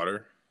shoot in the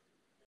water.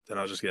 Then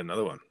I'll just get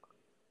another one.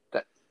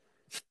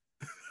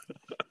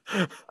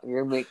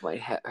 You're gonna make my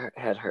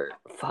head hurt.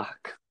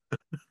 Fuck.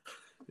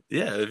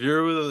 Yeah, if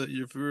you're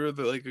with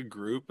like a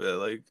group at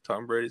like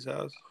Tom Brady's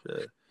house,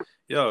 shit.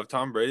 Yo, if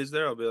Tom Brady's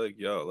there, I'll be like,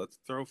 yo, let's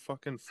throw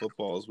fucking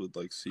footballs with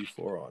like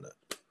C4 on it.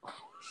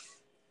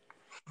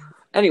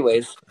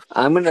 Anyways,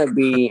 I'm gonna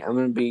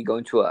be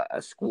going to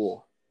a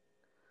school.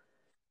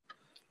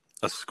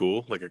 A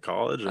school? Like a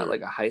college? Or?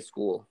 Like a high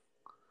school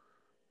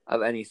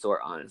of any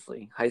sort,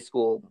 honestly. High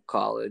school,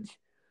 college,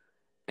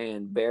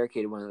 and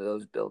barricade one of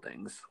those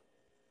buildings.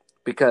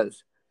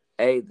 Because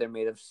A, they're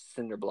made of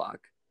cinder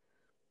block.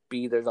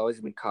 B, there's always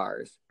gonna be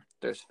cars.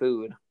 There's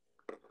food.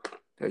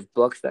 There's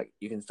books that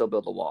you can still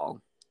build a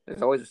wall.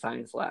 There's always a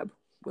science lab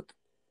with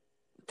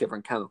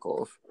different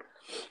chemicals.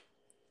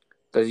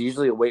 There's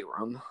usually a weight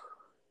room.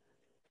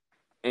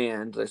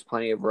 And there's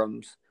plenty of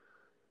rooms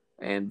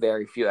and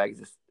very few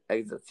exits.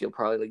 You'll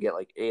probably get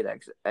like 8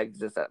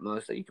 exits at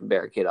most that you can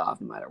barricade off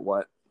no matter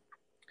what.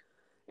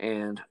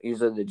 And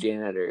usually the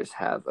janitors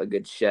have a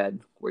good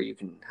shed where you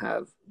can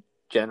have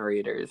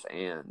generators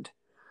and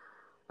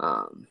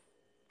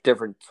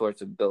different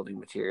sorts of building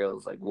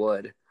materials like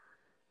wood.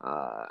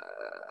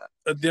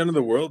 At the end of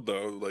the world,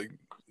 though, like,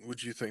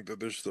 would you think that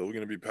there's still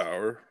going to be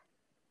power?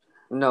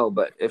 No,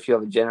 but if you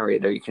have a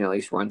generator, you can at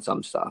least run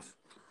some stuff.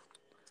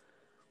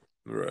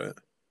 Right.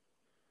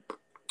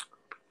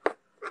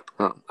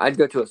 I'd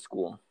go to a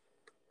school.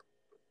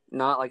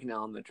 Not like an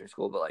elementary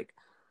school, but like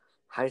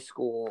high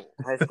school,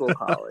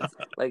 college.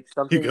 Like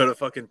something. You go to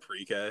fucking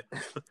pre-K?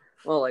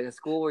 Well, like a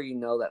school where you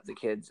know that the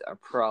kids are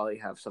probably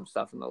have some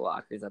stuff in the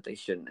lockers that they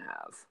shouldn't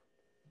have.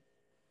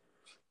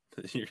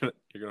 You're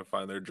gonna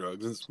find their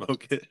drugs and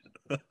smoke it.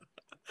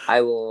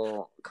 I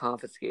will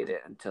confiscate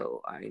it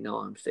until I know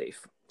I'm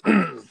safe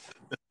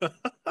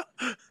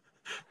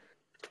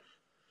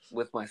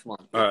with my small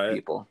group All of right,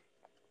 people.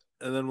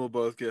 and then we'll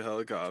both get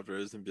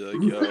helicopters and be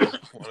like, "Yo,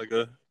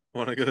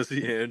 want to go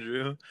see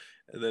Andrew?"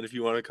 And then if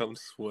you want to come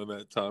swim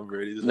at Tom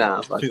Brady's Nah,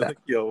 house, fuck be that. like,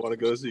 "Yo, want to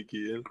go see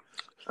Keaton?"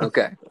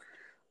 Okay.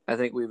 I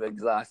think we've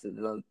exhausted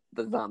the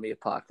zombie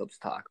apocalypse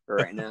talk for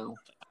right now.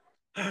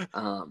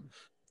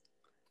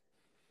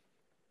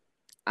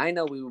 I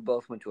know we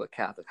both went to a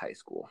Catholic high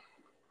school,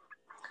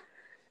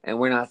 and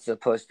we're not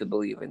supposed to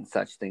believe in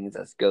such things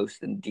as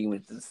ghosts and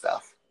demons and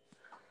stuff.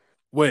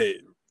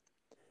 Wait,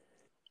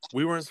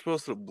 we weren't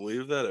supposed to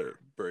believe that at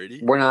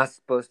Brady? We're not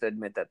supposed to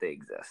admit that they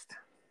exist.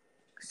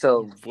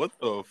 So What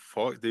the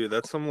fuck, dude?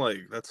 That's some fuck,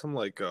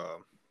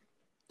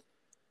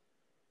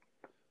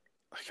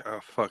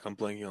 I'm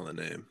blanking on the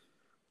name.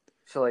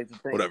 So like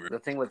Whatever. the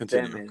thing with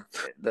Continue.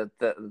 them is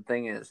the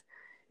thing is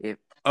if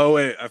Oh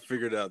wait, I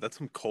figured it out. That's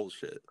some cult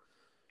shit.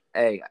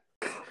 hey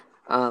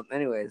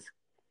anyways,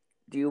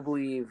 do you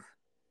believe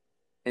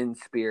in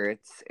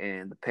spirits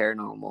and the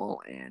paranormal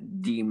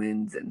and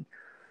demons and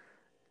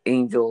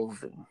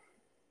angels and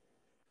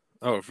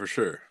Oh, for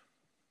sure.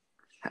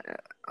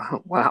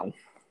 wow.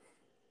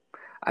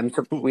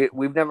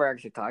 We've never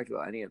actually talked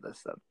about any of this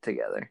stuff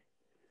together.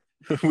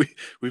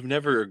 we've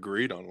never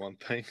agreed on one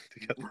thing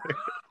together.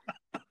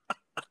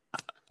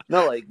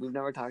 No, like we've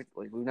never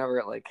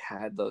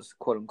had those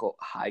quote unquote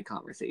high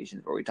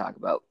conversations where we talk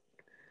about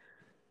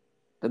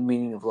the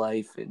meaning of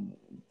life and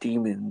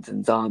demons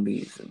and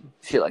zombies and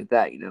shit like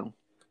that, you know.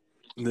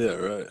 Yeah,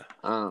 right.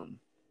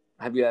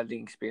 Have you had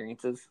any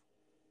experiences?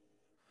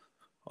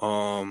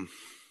 I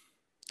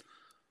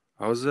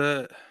was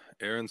at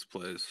Erin's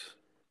place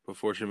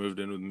before she moved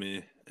in with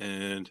me,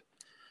 and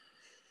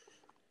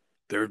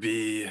there would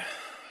be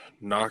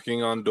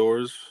knocking on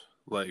doors,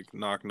 like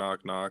knock,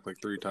 knock, knock,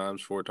 like 3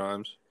 times, 4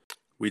 times.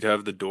 We'd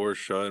have the door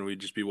shut, and we'd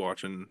just be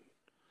watching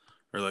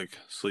or like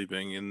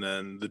sleeping, and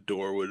then the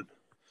door would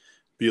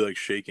be like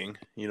shaking.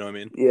 You know what I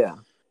mean? Yeah.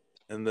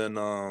 And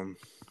then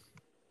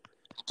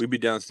we'd be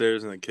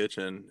downstairs in the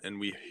kitchen, and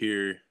we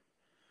hear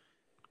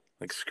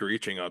like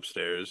screeching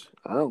upstairs,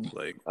 Oh.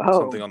 like Oh.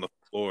 something on the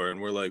floor,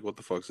 and we're like, "What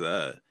the fuck's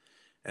that?"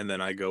 And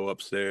then I go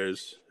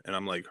upstairs, and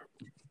I'm like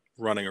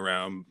running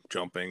around,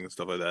 jumping, and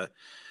stuff like that.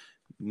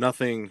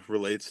 Nothing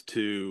relates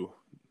to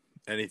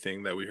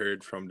anything that we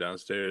heard from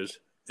downstairs.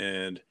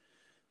 And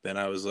then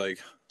I was like,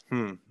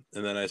 And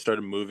then I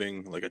started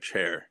moving like a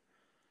chair,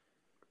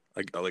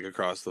 like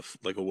across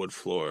like a wood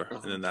floor,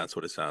 and then that's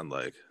what it sounded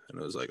like, and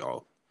it was like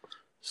all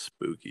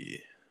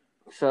spooky.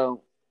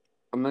 So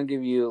I'm gonna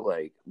give you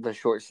like the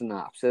short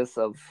synopsis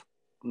of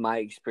my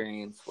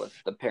experience with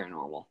the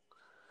paranormal.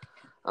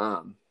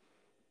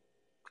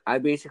 I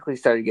basically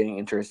started getting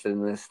interested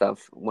in this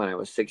stuff when I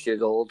was 6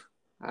 years old.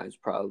 I was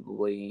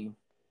probably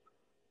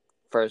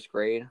first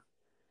grade,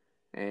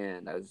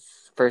 and I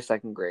was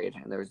second grade,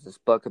 and there was this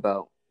book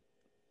about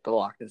the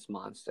Loch Ness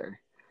Monster,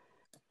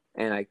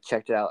 and I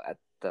checked it out at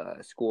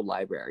the school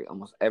library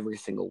almost every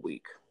single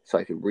week so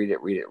I could read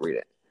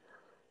it.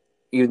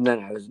 Even then,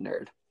 I was a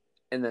nerd.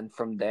 And then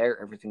from there,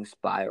 everything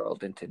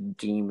spiraled into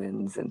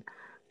demons and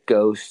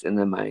ghosts, and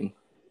then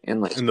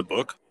In the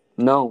book?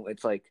 No,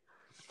 it's like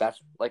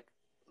that's like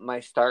my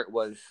start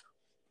was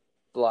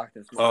the Loch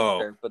Ness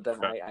Monster, but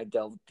then I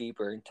delved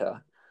deeper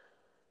into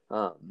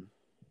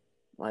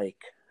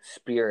like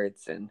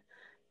spirits and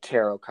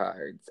tarot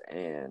cards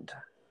and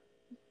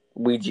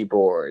Ouija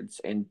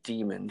boards and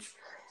demons.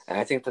 And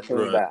I think the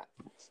thing that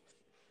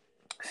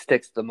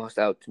sticks the most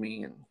out to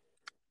me and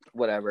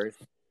whatever is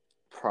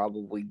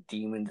probably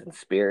demons and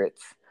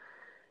spirits.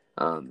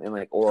 And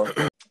like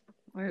oracle.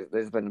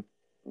 There's been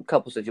a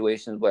couple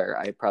situations where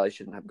I probably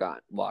shouldn't have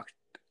walked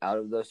out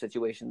of those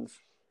situations.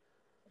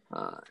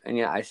 And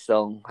yeah, I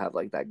still have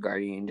like that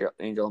guardian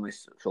angel on my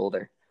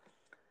shoulder.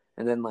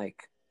 And then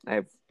like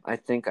I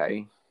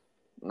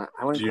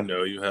Do you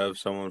know you have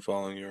someone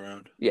following you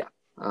around? Yeah.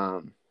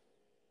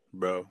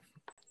 Bro,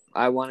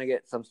 I want to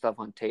get some stuff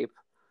on tape.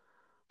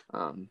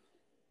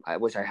 I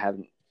wish I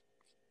haven't.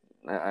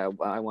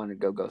 I want to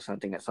go ghost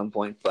hunting at some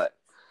point, but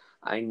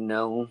I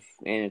know,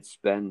 and it's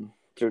been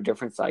through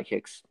different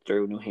psychics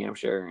through New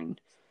Hampshire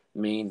and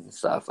Maine and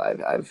stuff.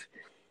 I've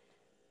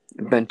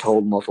been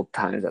told multiple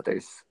times that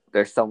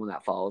there's someone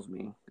that follows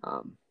me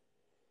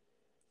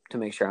to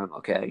make sure I'm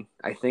okay.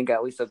 I think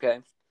at least okay,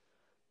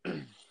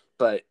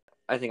 but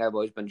I think I've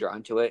always been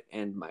drawn to it.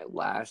 And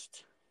one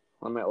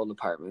of my old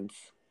apartments,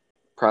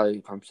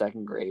 probably from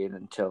second grade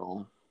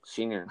until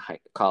senior in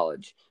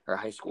college or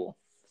high school,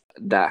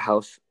 that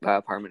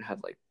apartment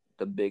had like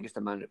the biggest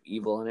amount of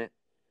evil in it.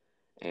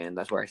 And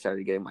that's where I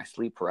started getting my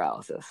sleep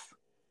paralysis.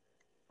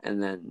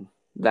 And then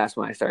that's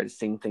when I started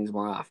seeing things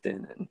more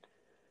often and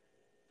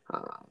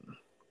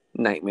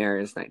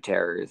nightmares, night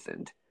terrors,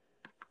 and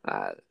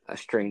a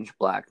strange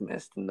black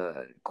mist in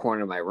the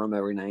corner of my room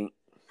every night.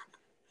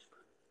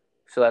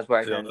 So that's where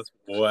I Yeah, kind of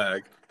that's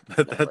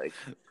whack. like.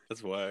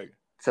 That's whack.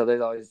 So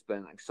there's always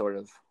been like sort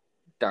of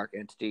dark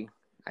entity,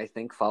 I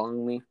think,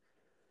 following me.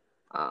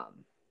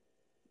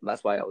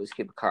 That's why I always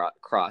keep a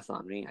cross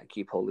on me. I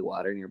keep holy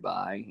water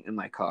nearby in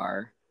my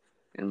car,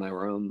 in my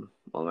room,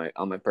 on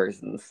my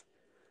persons.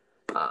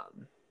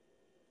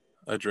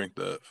 I drink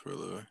that for a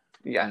living.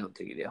 Yeah, I don't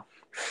think you do.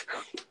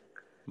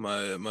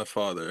 My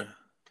father.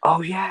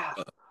 Oh yeah,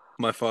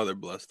 My father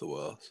blessed the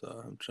well, so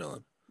I'm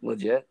chilling.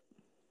 legit.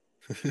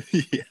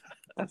 Yeah.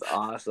 That's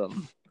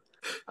awesome.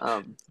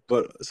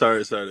 But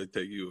sorry to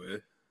take you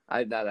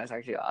away. That's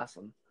actually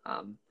awesome.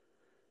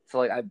 So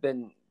like I've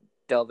been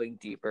delving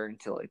deeper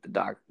into like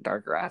the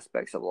darker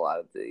aspects of a lot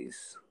of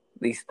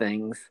these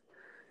things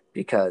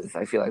because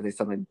I feel like there's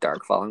something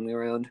dark following me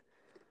around.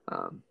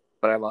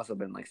 But I've also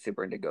been like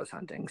super into ghost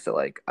hunting. So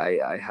like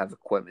I have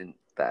equipment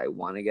that I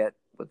want to get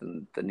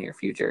within the near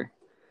future.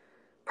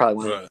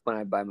 Probably Right. when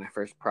I buy my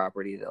first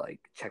property to like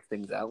check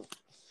things out.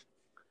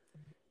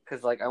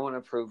 Because like I want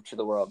to prove to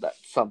the world that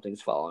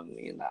something's following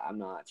me and that I'm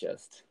not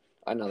just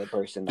another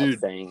person that's Dude,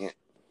 saying it.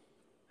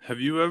 have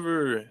you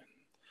ever?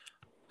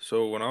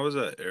 So when I was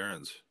at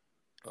Aaron's,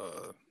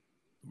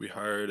 we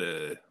hired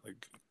a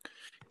like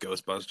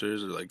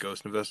Ghostbusters or like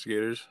ghost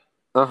investigators.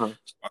 Uh-huh.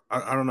 So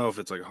I don't know if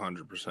it's like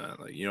 100%,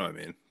 like you know what I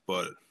mean,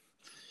 but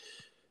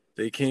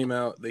they came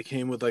out. They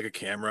came with like a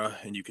camera,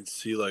 and you can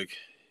see like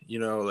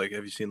like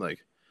have you seen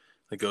like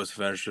Ghost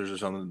Adventures or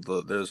something?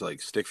 There's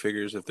like stick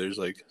figures if there's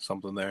like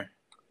something there.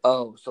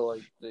 Oh, so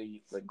like the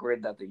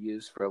grid that they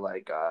use for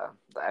like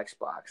the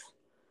Xbox.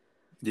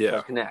 Yeah,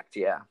 The Kinect,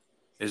 yeah.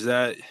 is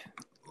that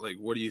like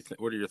what do you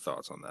what are your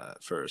thoughts on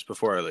that first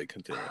before I like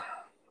continue?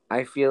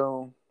 I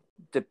feel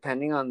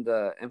depending on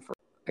the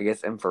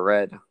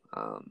infrared,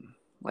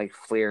 like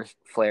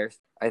flares.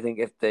 I think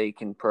if they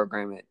can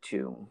program it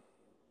to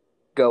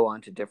go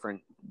onto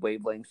different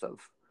wavelengths of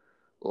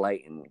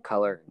light and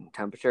color and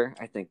temperature,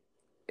 I think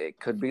it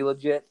could be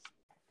legit.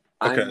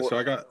 I'm Okay, more, so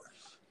I got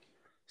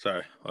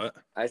sorry, what?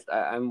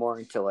 I'm more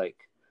into like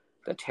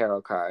the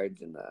tarot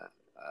cards and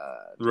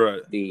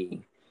Right. the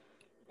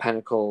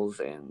pentacles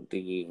and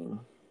the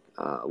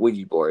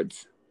Ouija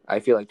boards. I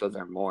feel like those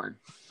are more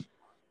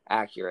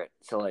accurate.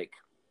 So like,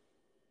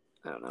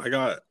 I don't know.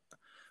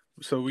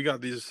 We got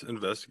these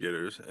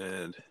investigators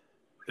and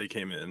they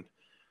came in.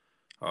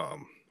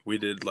 We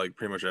did like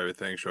pretty much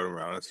everything, showed them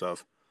around and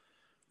stuff.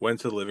 Went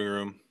to the living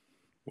room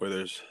where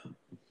there's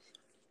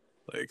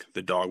like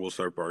the dog will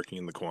start barking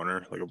in the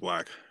corner, like a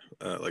black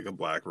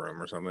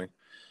room or something.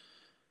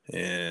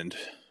 And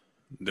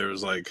there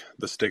was like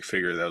the stick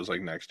figure that was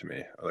like next to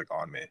me, like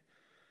on me,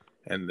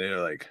 and they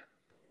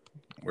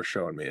were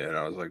showing me, and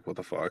I was like, "What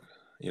the fuck,"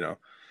 you know?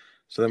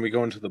 So then we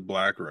go into the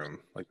black room,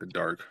 like the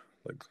dark,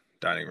 like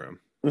dining room,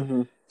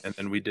 Mm-hmm. and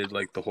then we did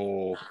like the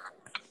whole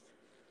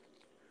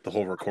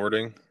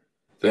recording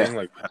Yeah, thing,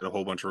 like had a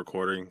whole bunch of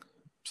recording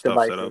stuff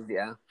set up, devices.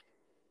 Yeah.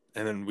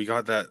 and then we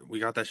got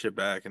that shit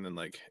back, and then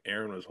like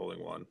Aaron was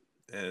holding one,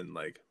 and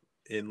like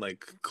in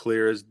like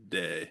clear as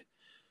day,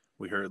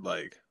 we heard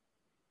like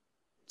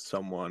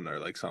someone or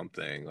like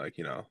something like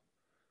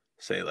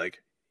say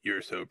like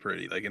you're so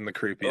pretty, like in the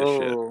creepiest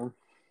shit, Oh.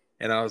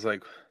 and I was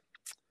like,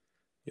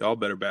 y'all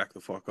better back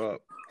the fuck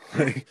up.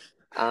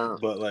 Um.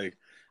 but like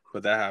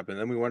but that happened.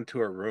 Then we went to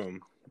our room,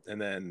 and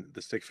then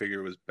the stick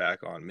figure was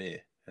back on me,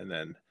 and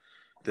then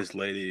this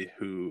lady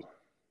who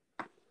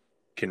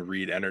can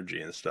read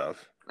energy and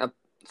stuff,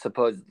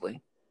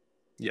 Supposedly.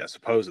 yeah,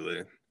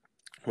 supposedly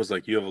was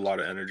like, you have a lot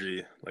of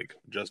energy, like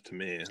just to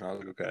me, and I was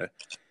like, okay.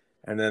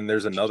 And then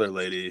there's another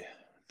lady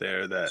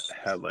there that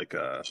had like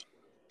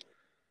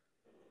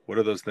what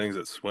are those things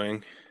that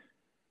swing?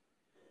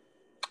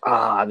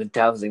 The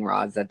dowsing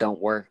rods that don't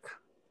work.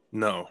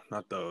 No,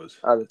 not those.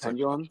 The It's like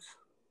pendulums.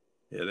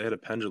 yeah, they had a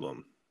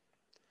pendulum,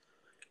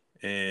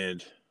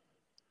 and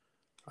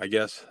I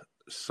guess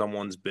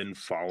someone's been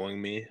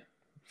following me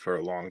for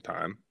a long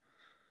time,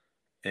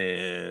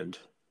 and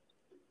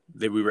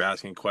we were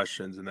asking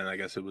questions, and then I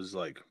guess it was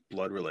like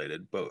blood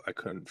related, but I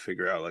couldn't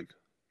figure out like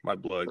my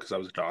blood because I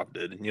was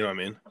adopted. You know what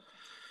I mean?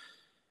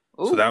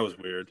 So Ooh. that was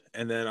weird.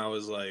 And then I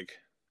was like,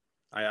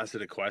 I asked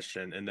it a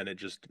question, and then it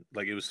just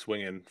like it was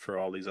swinging for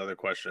all these other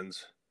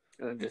questions,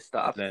 And it just and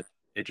stopped. then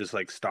it just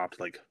like stopped,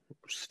 like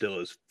still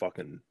as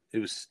fucking. It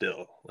was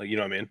still like you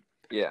know what I mean.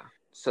 Yeah.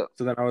 So.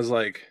 So then I was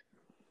like,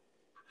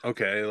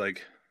 okay,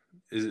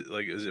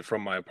 is it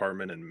from my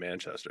apartment in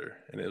Manchester?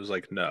 And it was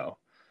like no,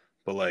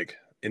 but like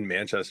in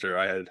Manchester,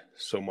 I had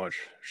so much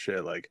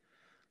shit like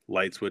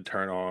lights would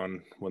turn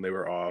on when they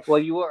were Well,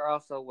 off. you were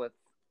also with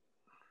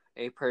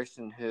a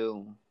person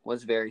who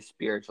was very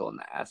spiritual in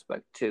that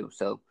aspect too.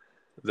 So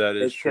That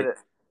they is could true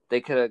have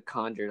they could have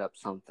conjured up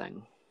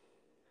something.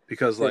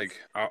 because It's, like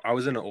I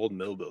was in an old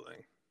mill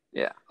building,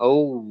 yeah.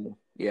 Oh,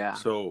 yeah.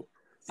 so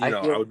I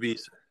I feel would be.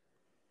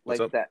 What's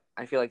like up? that.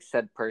 I feel like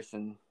said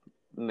person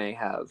may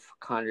have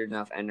conjured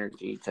enough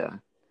energy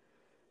to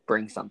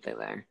bring something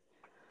there.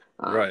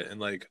 Right, and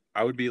like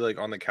I would be like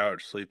on the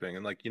couch sleeping,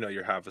 and like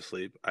you're half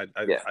asleep. Yeah.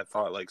 I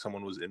thought like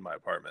someone was in my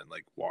apartment,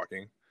 like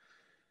walking,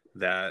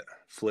 that,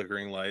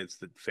 flickering lights,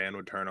 the fan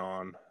would turn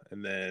on,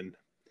 and then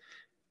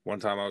one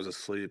time I was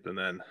asleep, and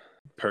then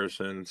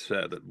person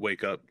said that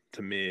wake up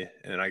to me,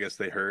 and I guess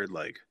they heard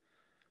like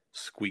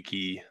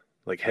squeaky,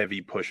 like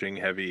heavy pushing,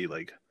 heavy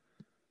like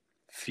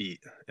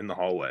feet in the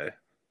hallway,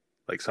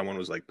 like someone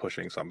was like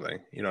pushing something,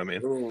 you know what I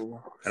mean? Ooh.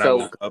 And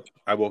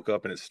I woke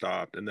up and it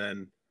stopped, and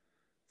then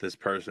this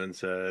person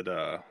said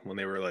when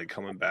they were like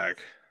coming back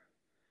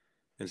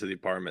into the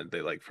apartment,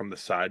 they like from the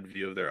side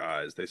view of their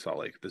eyes, they saw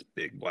like this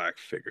big black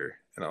figure,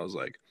 and I was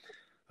like,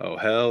 oh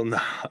hell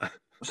nah.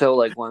 So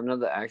like one of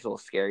the actual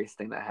scariest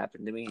thing that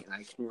happened to me, and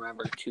I can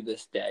remember to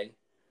this day.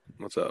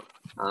 What's up?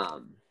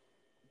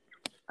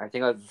 I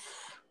think I was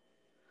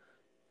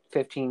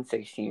 15,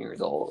 16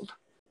 years old.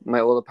 My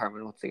old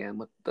apartment once again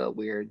with the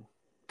weird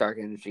dark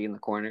energy in the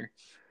corner,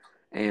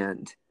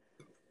 and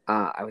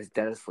I was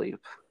dead asleep.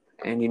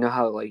 And you know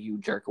how like you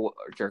jerk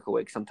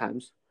awake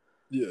sometimes?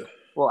 Yeah.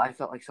 Well, I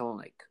felt like someone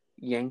like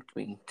yanked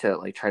me to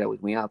like try to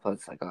wake me up. I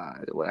was like,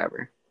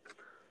 whatever.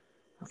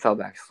 I fell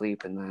back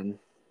asleep, and then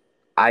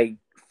I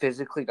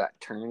physically got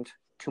turned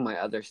to my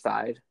other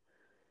side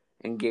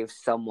and gave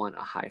someone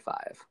a high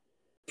five.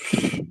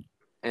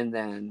 And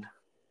then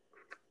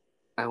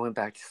I went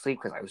back to sleep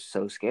because I was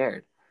so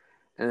scared.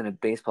 And then a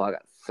baseball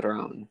got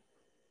thrown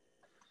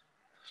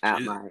at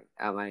Jeez.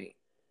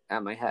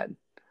 my head.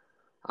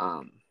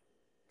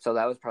 So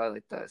that was probably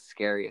like the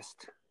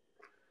scariest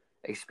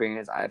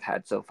experience I've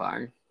had so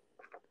far.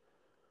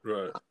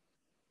 Right.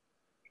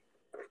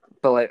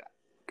 But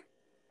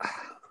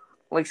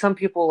like some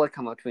people like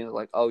come up to me and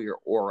like, oh, your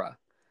aura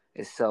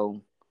is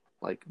so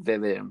like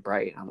vivid and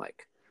bright. I'm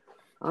like,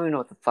 I don't even know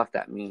what the fuck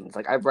that means.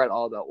 Like I've read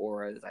all about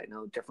auras. I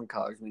know different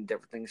colors mean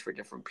different things for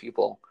different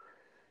people.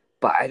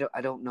 But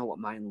I don't know what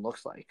mine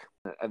looks like.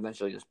 I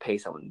eventually just pay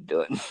someone to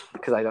do it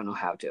because I don't know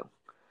how to.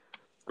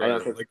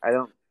 Right. I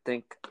don't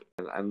think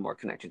I'm more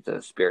connected to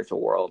the spiritual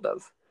world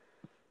of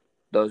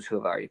those who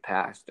have already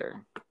passed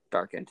or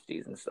dark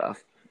entities and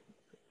stuff.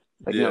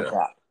 Like no Yeah.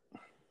 crap.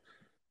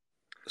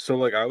 So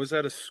like I was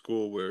at a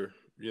school where,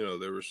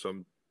 there were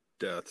some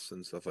deaths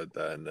and stuff like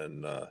that, and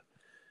then one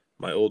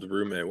of my old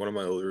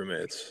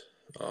roommates,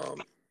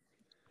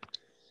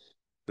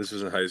 this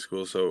was in high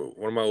school, so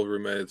one of my old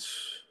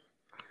roommates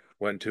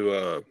went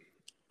to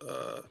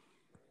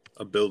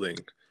a building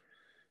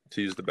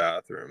to use the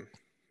bathroom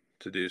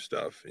to do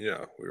stuff. We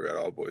were at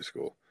all boys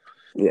school.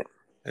 Yeah.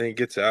 And he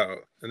gets out,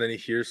 and then he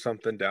hears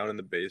something down in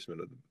the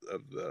basement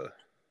of the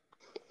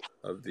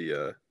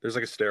there's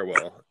like a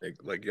stairwell,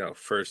 like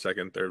first,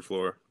 second, third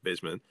floor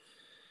basement,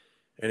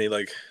 and he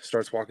like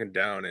starts walking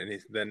down, and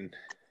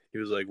he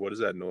was like, "What is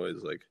that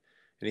noise?" Like,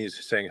 and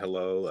he's saying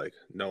hello, like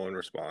no one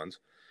responds,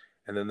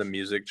 and then the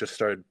music just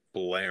started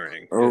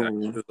blaring,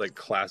 and it Oh. was like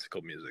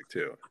classical music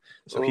too.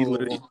 So he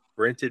literally Oh.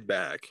 sprinted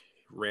back,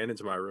 ran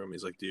into my room.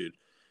 He's like, "Dude,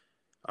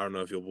 I don't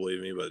know if you'll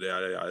believe me, but yeah,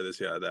 this,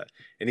 yeah, that,"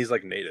 and he's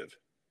like native.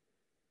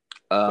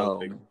 So Oh.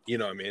 like, you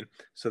know what I mean?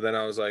 So then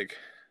I was like,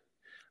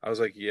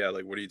 yeah,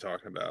 like, what are you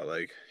talking about?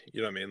 Like,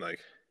 you know what I mean?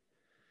 Like,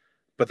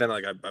 but then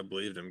like I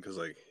believed him because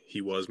like he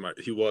was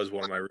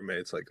one of my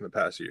roommates like in the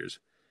past years,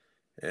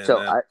 and So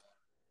then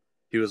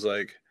he was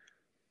like,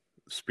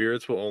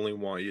 spirits will only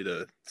want you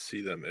to see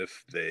them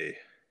if they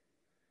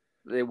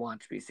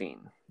want to be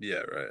seen.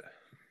 yeah, right.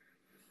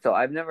 So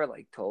I've never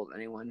like told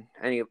anyone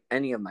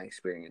any of my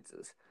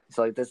experiences.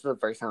 So like this is the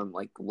first time I'm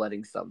like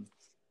letting some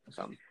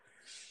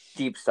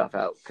deep stuff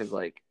out because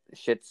like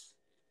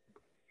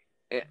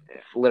it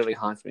literally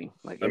haunts me.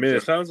 Like I it mean, it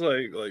just sounds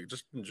like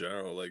just in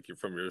general, like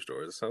from your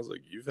stories, it sounds like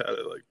you've had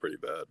it like pretty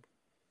bad.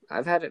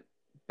 I've had it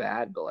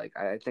bad, but like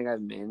I think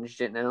I've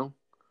managed it now.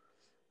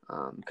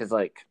 Because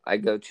like I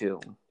go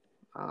to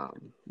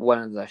one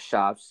of the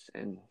shops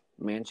in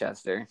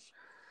Manchester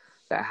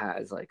that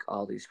has like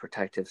all these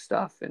protective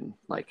stuff and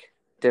like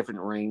different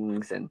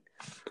rings and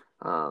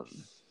um,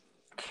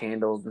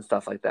 candles and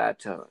stuff like that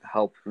to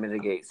help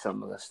mitigate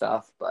some of the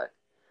stuff. But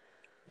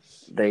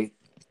they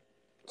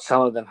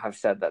some of them have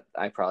said that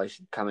I probably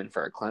should come in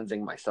for a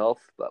cleansing myself.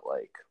 But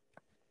like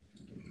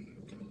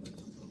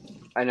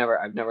I've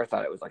never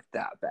thought it was like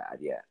that bad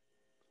yet.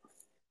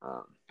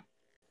 Um,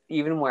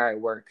 Even where I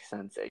work,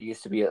 since it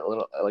used to be a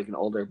little like an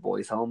older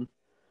boys' home,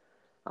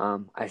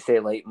 I stay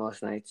late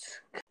most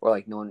nights, or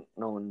like no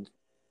one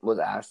was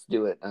asked to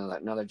do it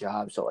another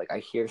job. So like I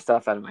hear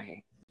stuff out of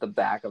the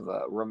back of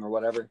a room or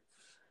whatever,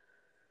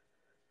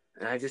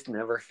 and I just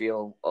never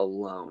feel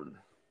alone.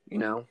 You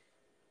know,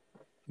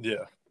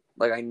 Yeah,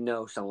 like I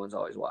know someone's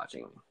always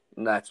watching,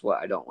 and that's what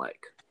I don't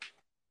like.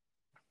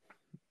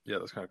 yeah,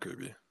 that's kind of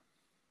creepy.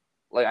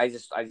 Like I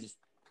just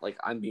like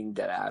I'm being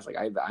dead ass. Like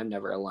I'm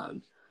never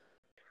alone.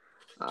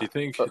 Do you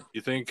think? But Do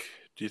you think?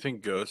 Do you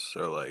think ghosts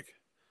are like,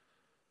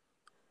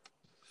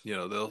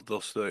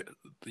 they'll stay,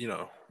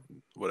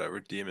 whatever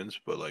demons,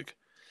 but like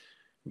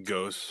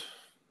ghosts,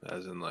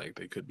 as in like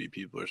they could be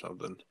people or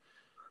something.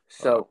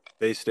 so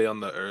They stay on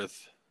the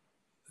earth,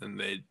 and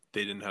they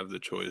didn't have the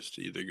choice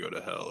to either go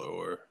to hell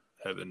or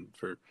heaven,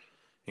 for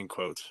in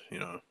quotes.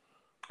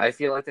 I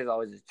feel like there's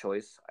always a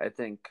choice. I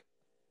think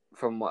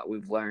from what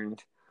we've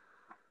learned,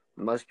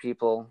 most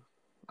people,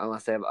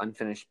 unless they have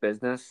unfinished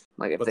business,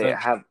 like if But they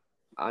that, have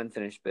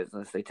unfinished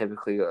business, they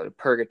typically go to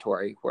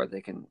purgatory where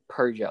they can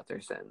purge out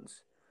their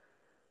sins.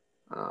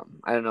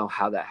 I don't know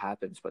how that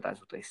happens, but that's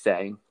what they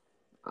say.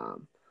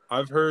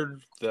 I've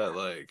heard that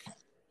like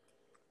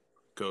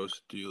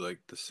ghosts do like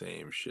the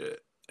same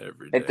shit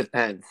every It day.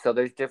 depends. So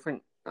there's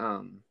different.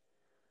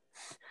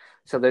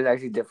 So there's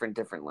actually different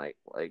like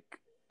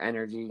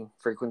energy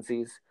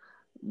frequencies.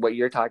 What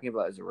you're talking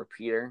about is a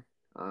repeater.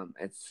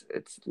 It's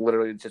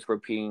literally just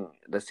repeating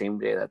the same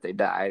day that they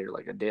died or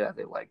like a day that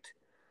they liked.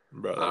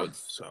 Bro, that would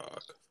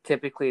suck.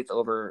 Typically, it's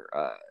over.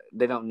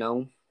 They don't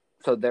know,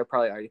 so they're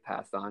probably already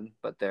passed on,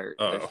 but their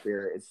Oh,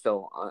 spirit is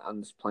still on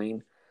this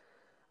plane.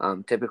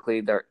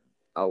 Typically, they're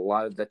a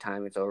lot of the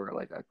time it's over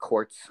like a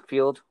quartz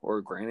field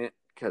or granite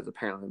because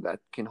apparently that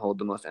can hold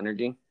the most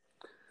energy.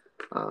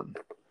 Um,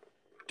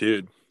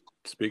 dude.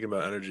 Speaking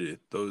about energy,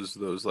 those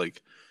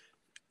like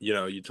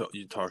you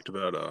talked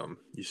about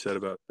you said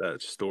about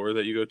that store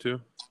that you go to.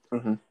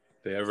 mhm.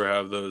 They ever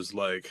have those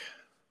like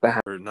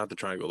But or not the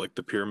triangle, like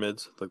the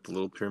pyramids, like the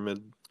little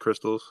pyramid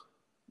crystals?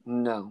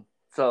 no,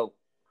 so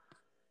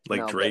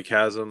Like no, but Drake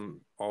has them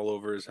all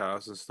over his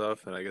house and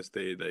stuff, and I guess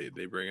they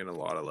bring in a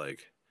lot of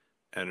like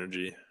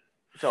energy.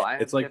 so I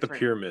It's have like the different.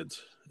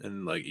 pyramids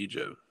in like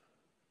Egypt.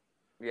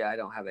 Yeah, I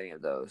don't have any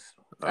of those.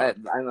 Oh,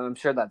 I'm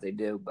sure that they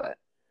do, but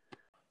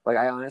like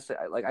I honestly,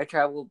 I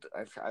traveled.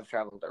 I've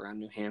traveled around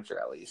New Hampshire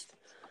at least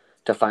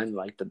to find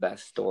like the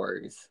best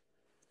stores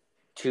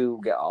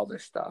to get all their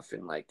stuff,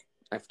 and like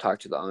I've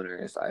talked to the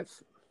owners. I've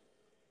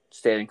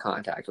stayed in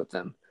contact with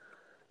them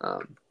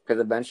because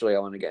eventually I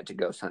want to get to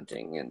ghost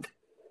hunting and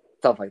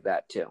stuff like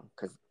that too.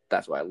 Because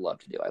that's what I love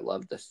to do. I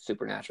love the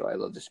supernatural. I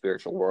love the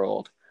spiritual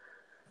world.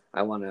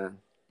 I want to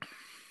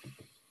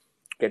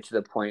get to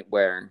the point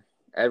where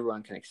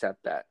everyone can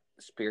accept that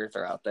spirits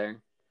are out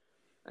there,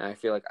 and I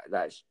feel like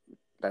that's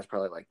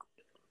probably like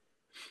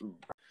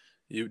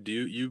you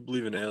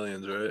believe in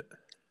aliens, right?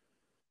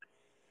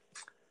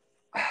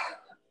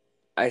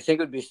 I think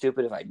it would be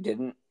stupid if I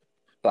didn't,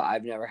 but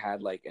I've never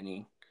had like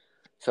any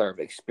sort of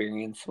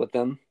experience with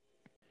them.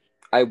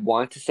 I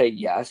want to say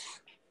yes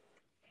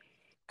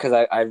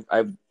because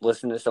I've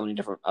listened to so many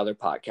different other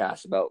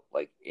podcasts about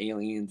like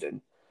aliens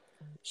and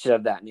shit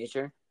of that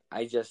nature.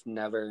 I just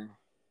never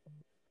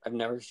I've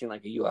never seen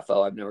like a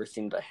UFO. I've never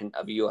seen the hint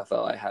of a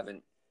UFO. I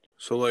haven't.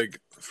 So like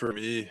for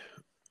me,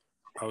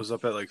 I was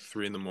up at like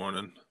 3 in the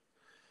morning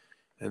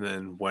and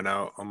then went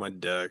out on my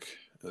deck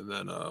and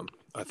then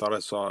I thought I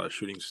saw a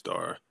shooting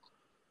star,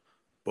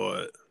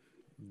 but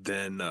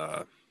then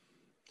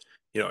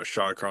it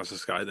shot across the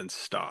sky, then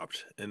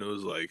stopped, and it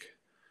was like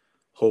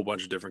a whole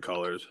bunch of different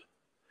colors,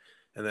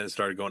 and then it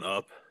started going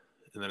up,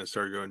 and then it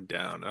started going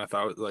down, and I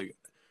thought like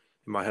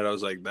in my head I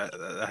was like that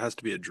has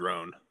to be a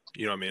drone,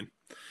 you know what I mean?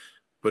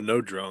 But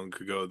no drone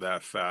could go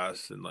that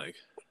fast, and like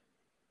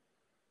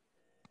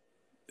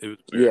it was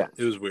weird. Yeah,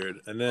 It was weird,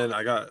 and then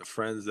I got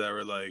friends that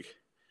were like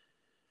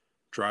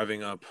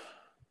driving up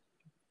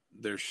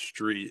their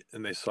street,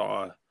 and they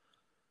saw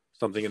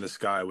something in the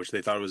sky, which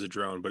they thought was a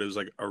drone, but it was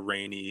like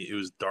it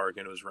was dark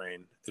and it was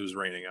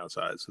raining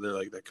outside. So they're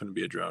like, that couldn't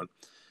be a drone.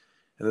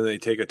 And then they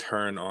take a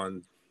turn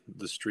on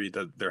the street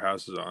that their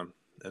house is on.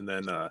 And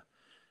then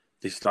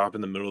they stop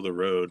in the middle of the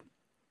road.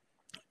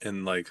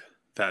 And like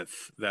that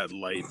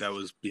light that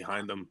was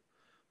behind them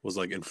was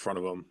like in front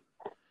of them.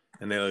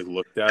 And they like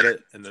looked at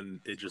it and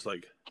then it just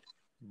like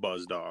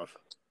buzzed off.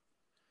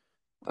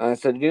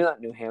 so do you know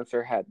that New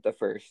Hampshire had the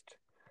first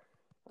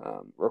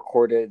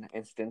recorded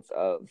instance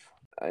of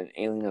an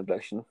alien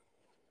abduction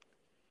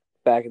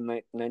back in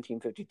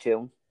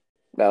 1952?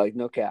 That like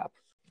no cap.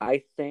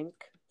 I think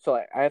so.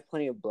 I have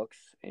plenty of books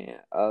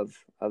of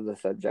the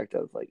subject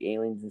of like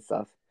aliens and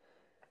stuff,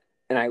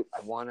 and I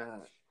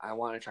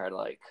wanna try to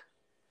like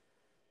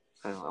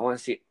I don't know, I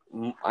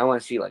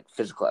want to see like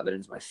physical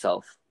evidence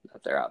myself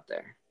that they're out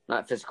there.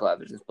 Not physical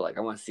evidence, but like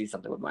I want to see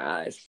something with my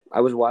eyes.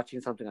 I was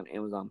watching something on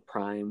Amazon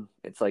Prime.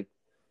 It's like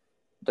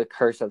The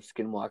Curse of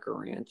Skinwalker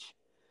Ranch,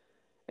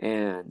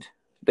 and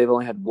they've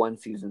only had one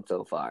season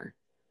so far,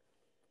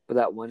 but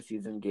that one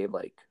season gave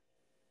like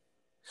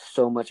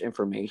so much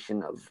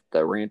information of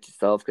the ranch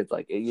itself because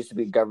like it used to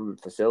be a government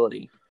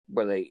facility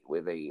where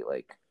they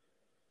like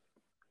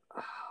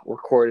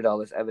recorded all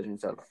this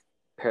evidence of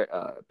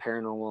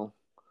paranormal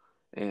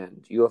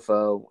and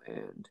UFO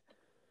and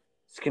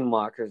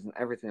skinwalkers and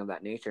everything of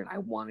that nature, and I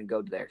want to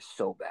go there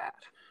so bad.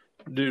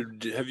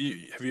 Dude, have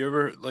you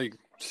ever like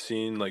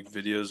seen like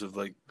videos of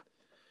like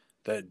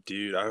that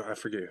dude? I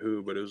forget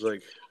who, but it was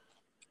like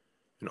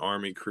an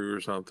army crew or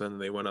something.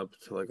 They went up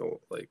to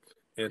like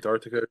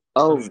Antarctica.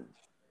 Oh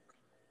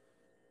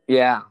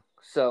yeah,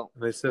 so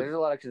And they said, there's a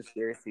lot of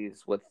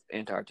conspiracies with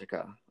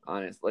Antarctica.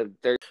 Honestly,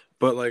 there.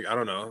 but like I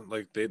don't know,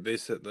 like they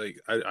said like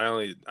I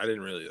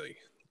didn't really like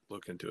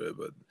look into it,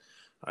 but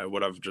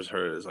what I've just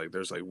heard is like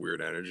there's like weird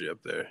energy up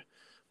there.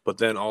 But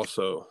then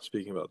also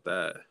speaking about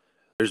that,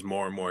 there's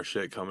more and more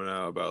shit coming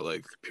out about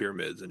like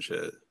pyramids and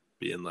shit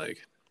being like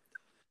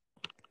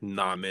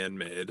not man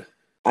made.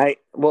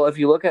 Well, if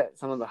you look at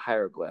some of the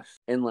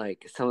hieroglyphs in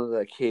like some of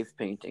the cave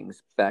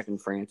paintings back in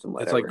France and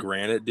It's like whatever.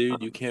 granite,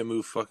 dude. You can't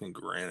move fucking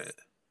granite.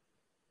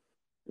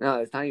 No,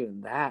 it's not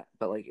even that.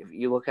 But like if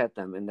you look at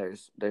them and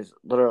there's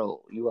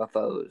literal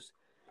UFOs.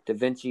 Da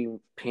Vinci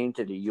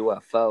painted a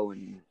UFO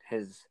in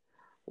his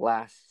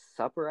Last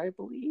Supper, I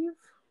believe,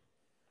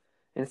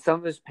 in some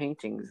of his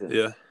paintings, and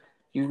Yeah.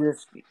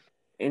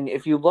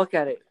 if you look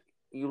at it,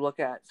 you look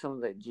at some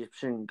of the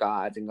Egyptian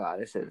gods and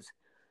goddesses,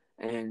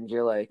 and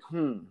you're like,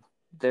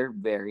 they're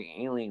very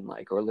alien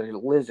like, or they're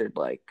lizard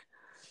like,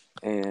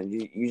 and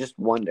you just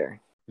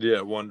wonder.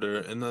 Yeah, wonder.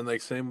 And then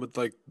like same with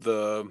like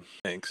the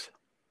Sphinx.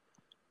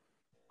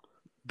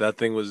 That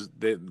thing was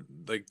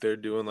they're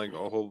doing like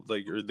a whole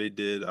like or they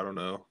did, I don't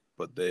know,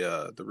 but they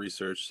the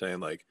research saying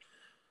like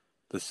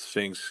the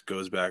Sphinx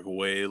goes back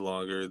way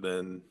longer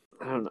than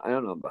I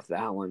don't know about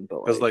that one,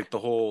 but because like, like the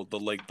whole the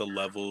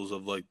levels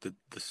of like the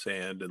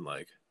sand and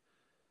like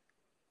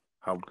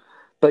how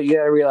but you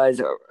gotta realize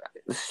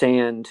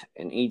sand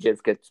in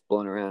Egypt gets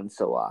blown around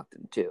so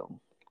often too.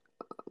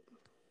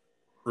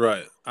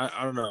 right.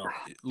 I don't know.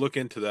 Look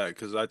into that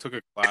because I took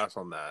a class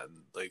on that and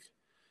like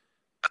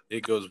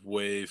it goes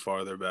way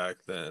farther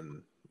back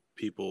than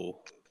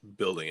people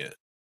building it.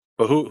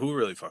 But who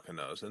really fucking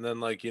knows? And then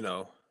like,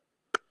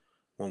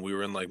 when we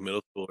were in like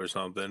middle school or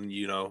something,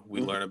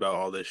 we learn about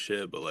all this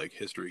shit, but like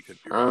history could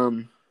be wrong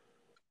Um,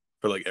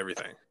 for like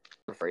everything.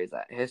 Rephrase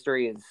that.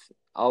 History is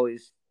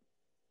always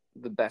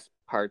the best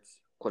parts,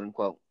 quote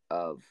unquote,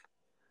 of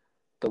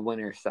the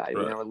winner's side.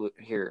 We Right. never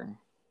hear,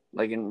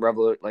 like in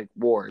like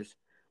wars,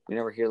 we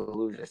never hear the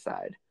loser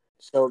side.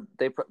 So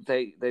they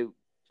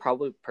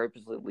probably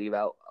purposely leave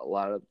out a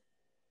lot of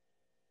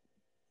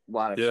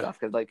Yeah. stuff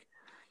because like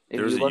if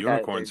There was you a look at it,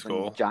 unicorn there's been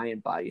skull.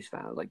 giant bodies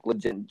found, like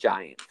legit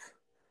giants, You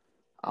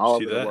all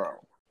see over the that?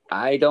 world.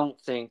 I don't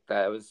think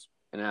that it was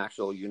an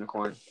actual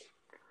unicorn.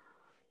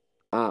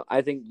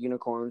 I think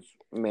unicorns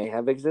may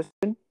have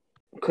existed.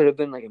 Could have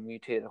been like a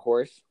mutated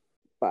horse,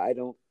 but I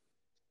don't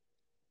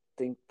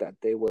think that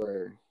they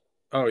were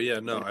Oh yeah,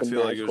 no. like I the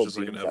feel like it was magical just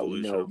like an beings that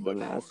we know evolution of of them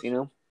like a as,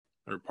 horse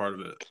or part of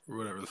it or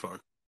whatever the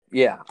fuck.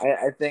 Yeah,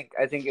 I think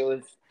it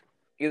was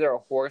either a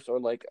horse or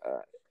like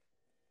a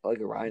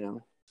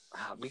rhino.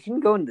 We can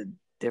go into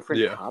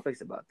different Yeah.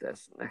 topics about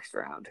this next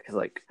round because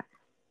like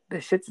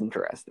this shit's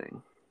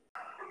interesting.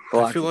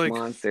 I feel Galactic like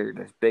Monster,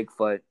 there's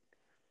Bigfoot,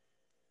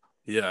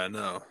 yeah, I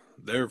know.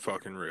 They're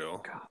fucking real.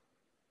 God,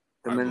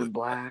 the I Men believe in that.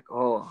 Black.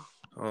 Oh,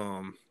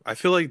 I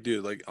feel like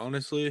dude, like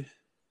honestly,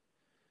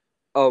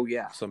 oh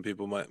yeah. some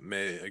people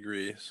may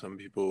agree, some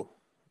people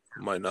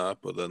might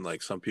not, but then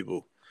like some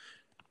people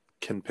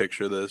can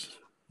picture this,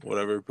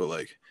 whatever, but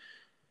like,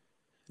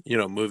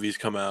 movies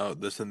come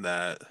out, this and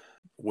that.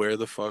 Where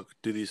the fuck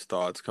do these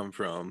thoughts come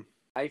from?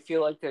 I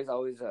feel like there's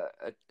always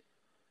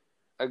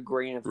a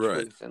grain of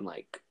Right. truth in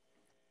like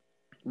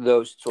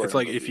those sort It's of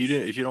like movies.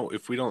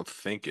 if we don't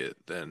think it,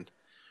 then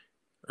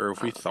or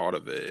if we thought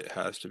of it, it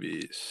has to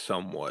be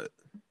somewhat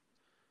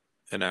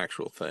an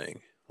actual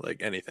thing,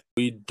 like anything.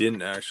 We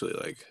didn't actually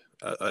like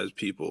as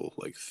people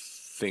like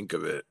think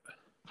of it,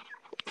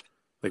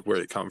 like where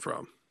it come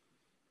from.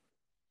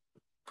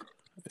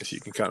 If you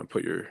can kind of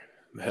put your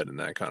head in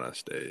that kind of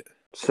state.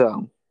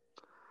 So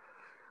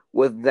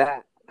with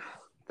that,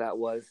 that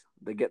was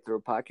the Get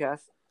Through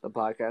podcast, the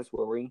podcast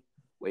where we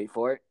wait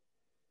for it,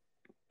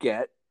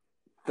 get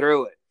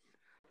through it.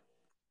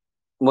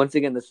 Once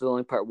again, this is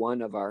only part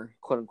one of our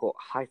quote unquote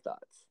high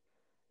thoughts.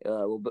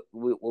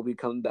 We'll be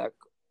coming back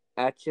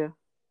at you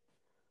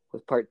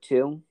with part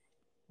two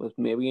with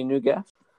maybe a new guest.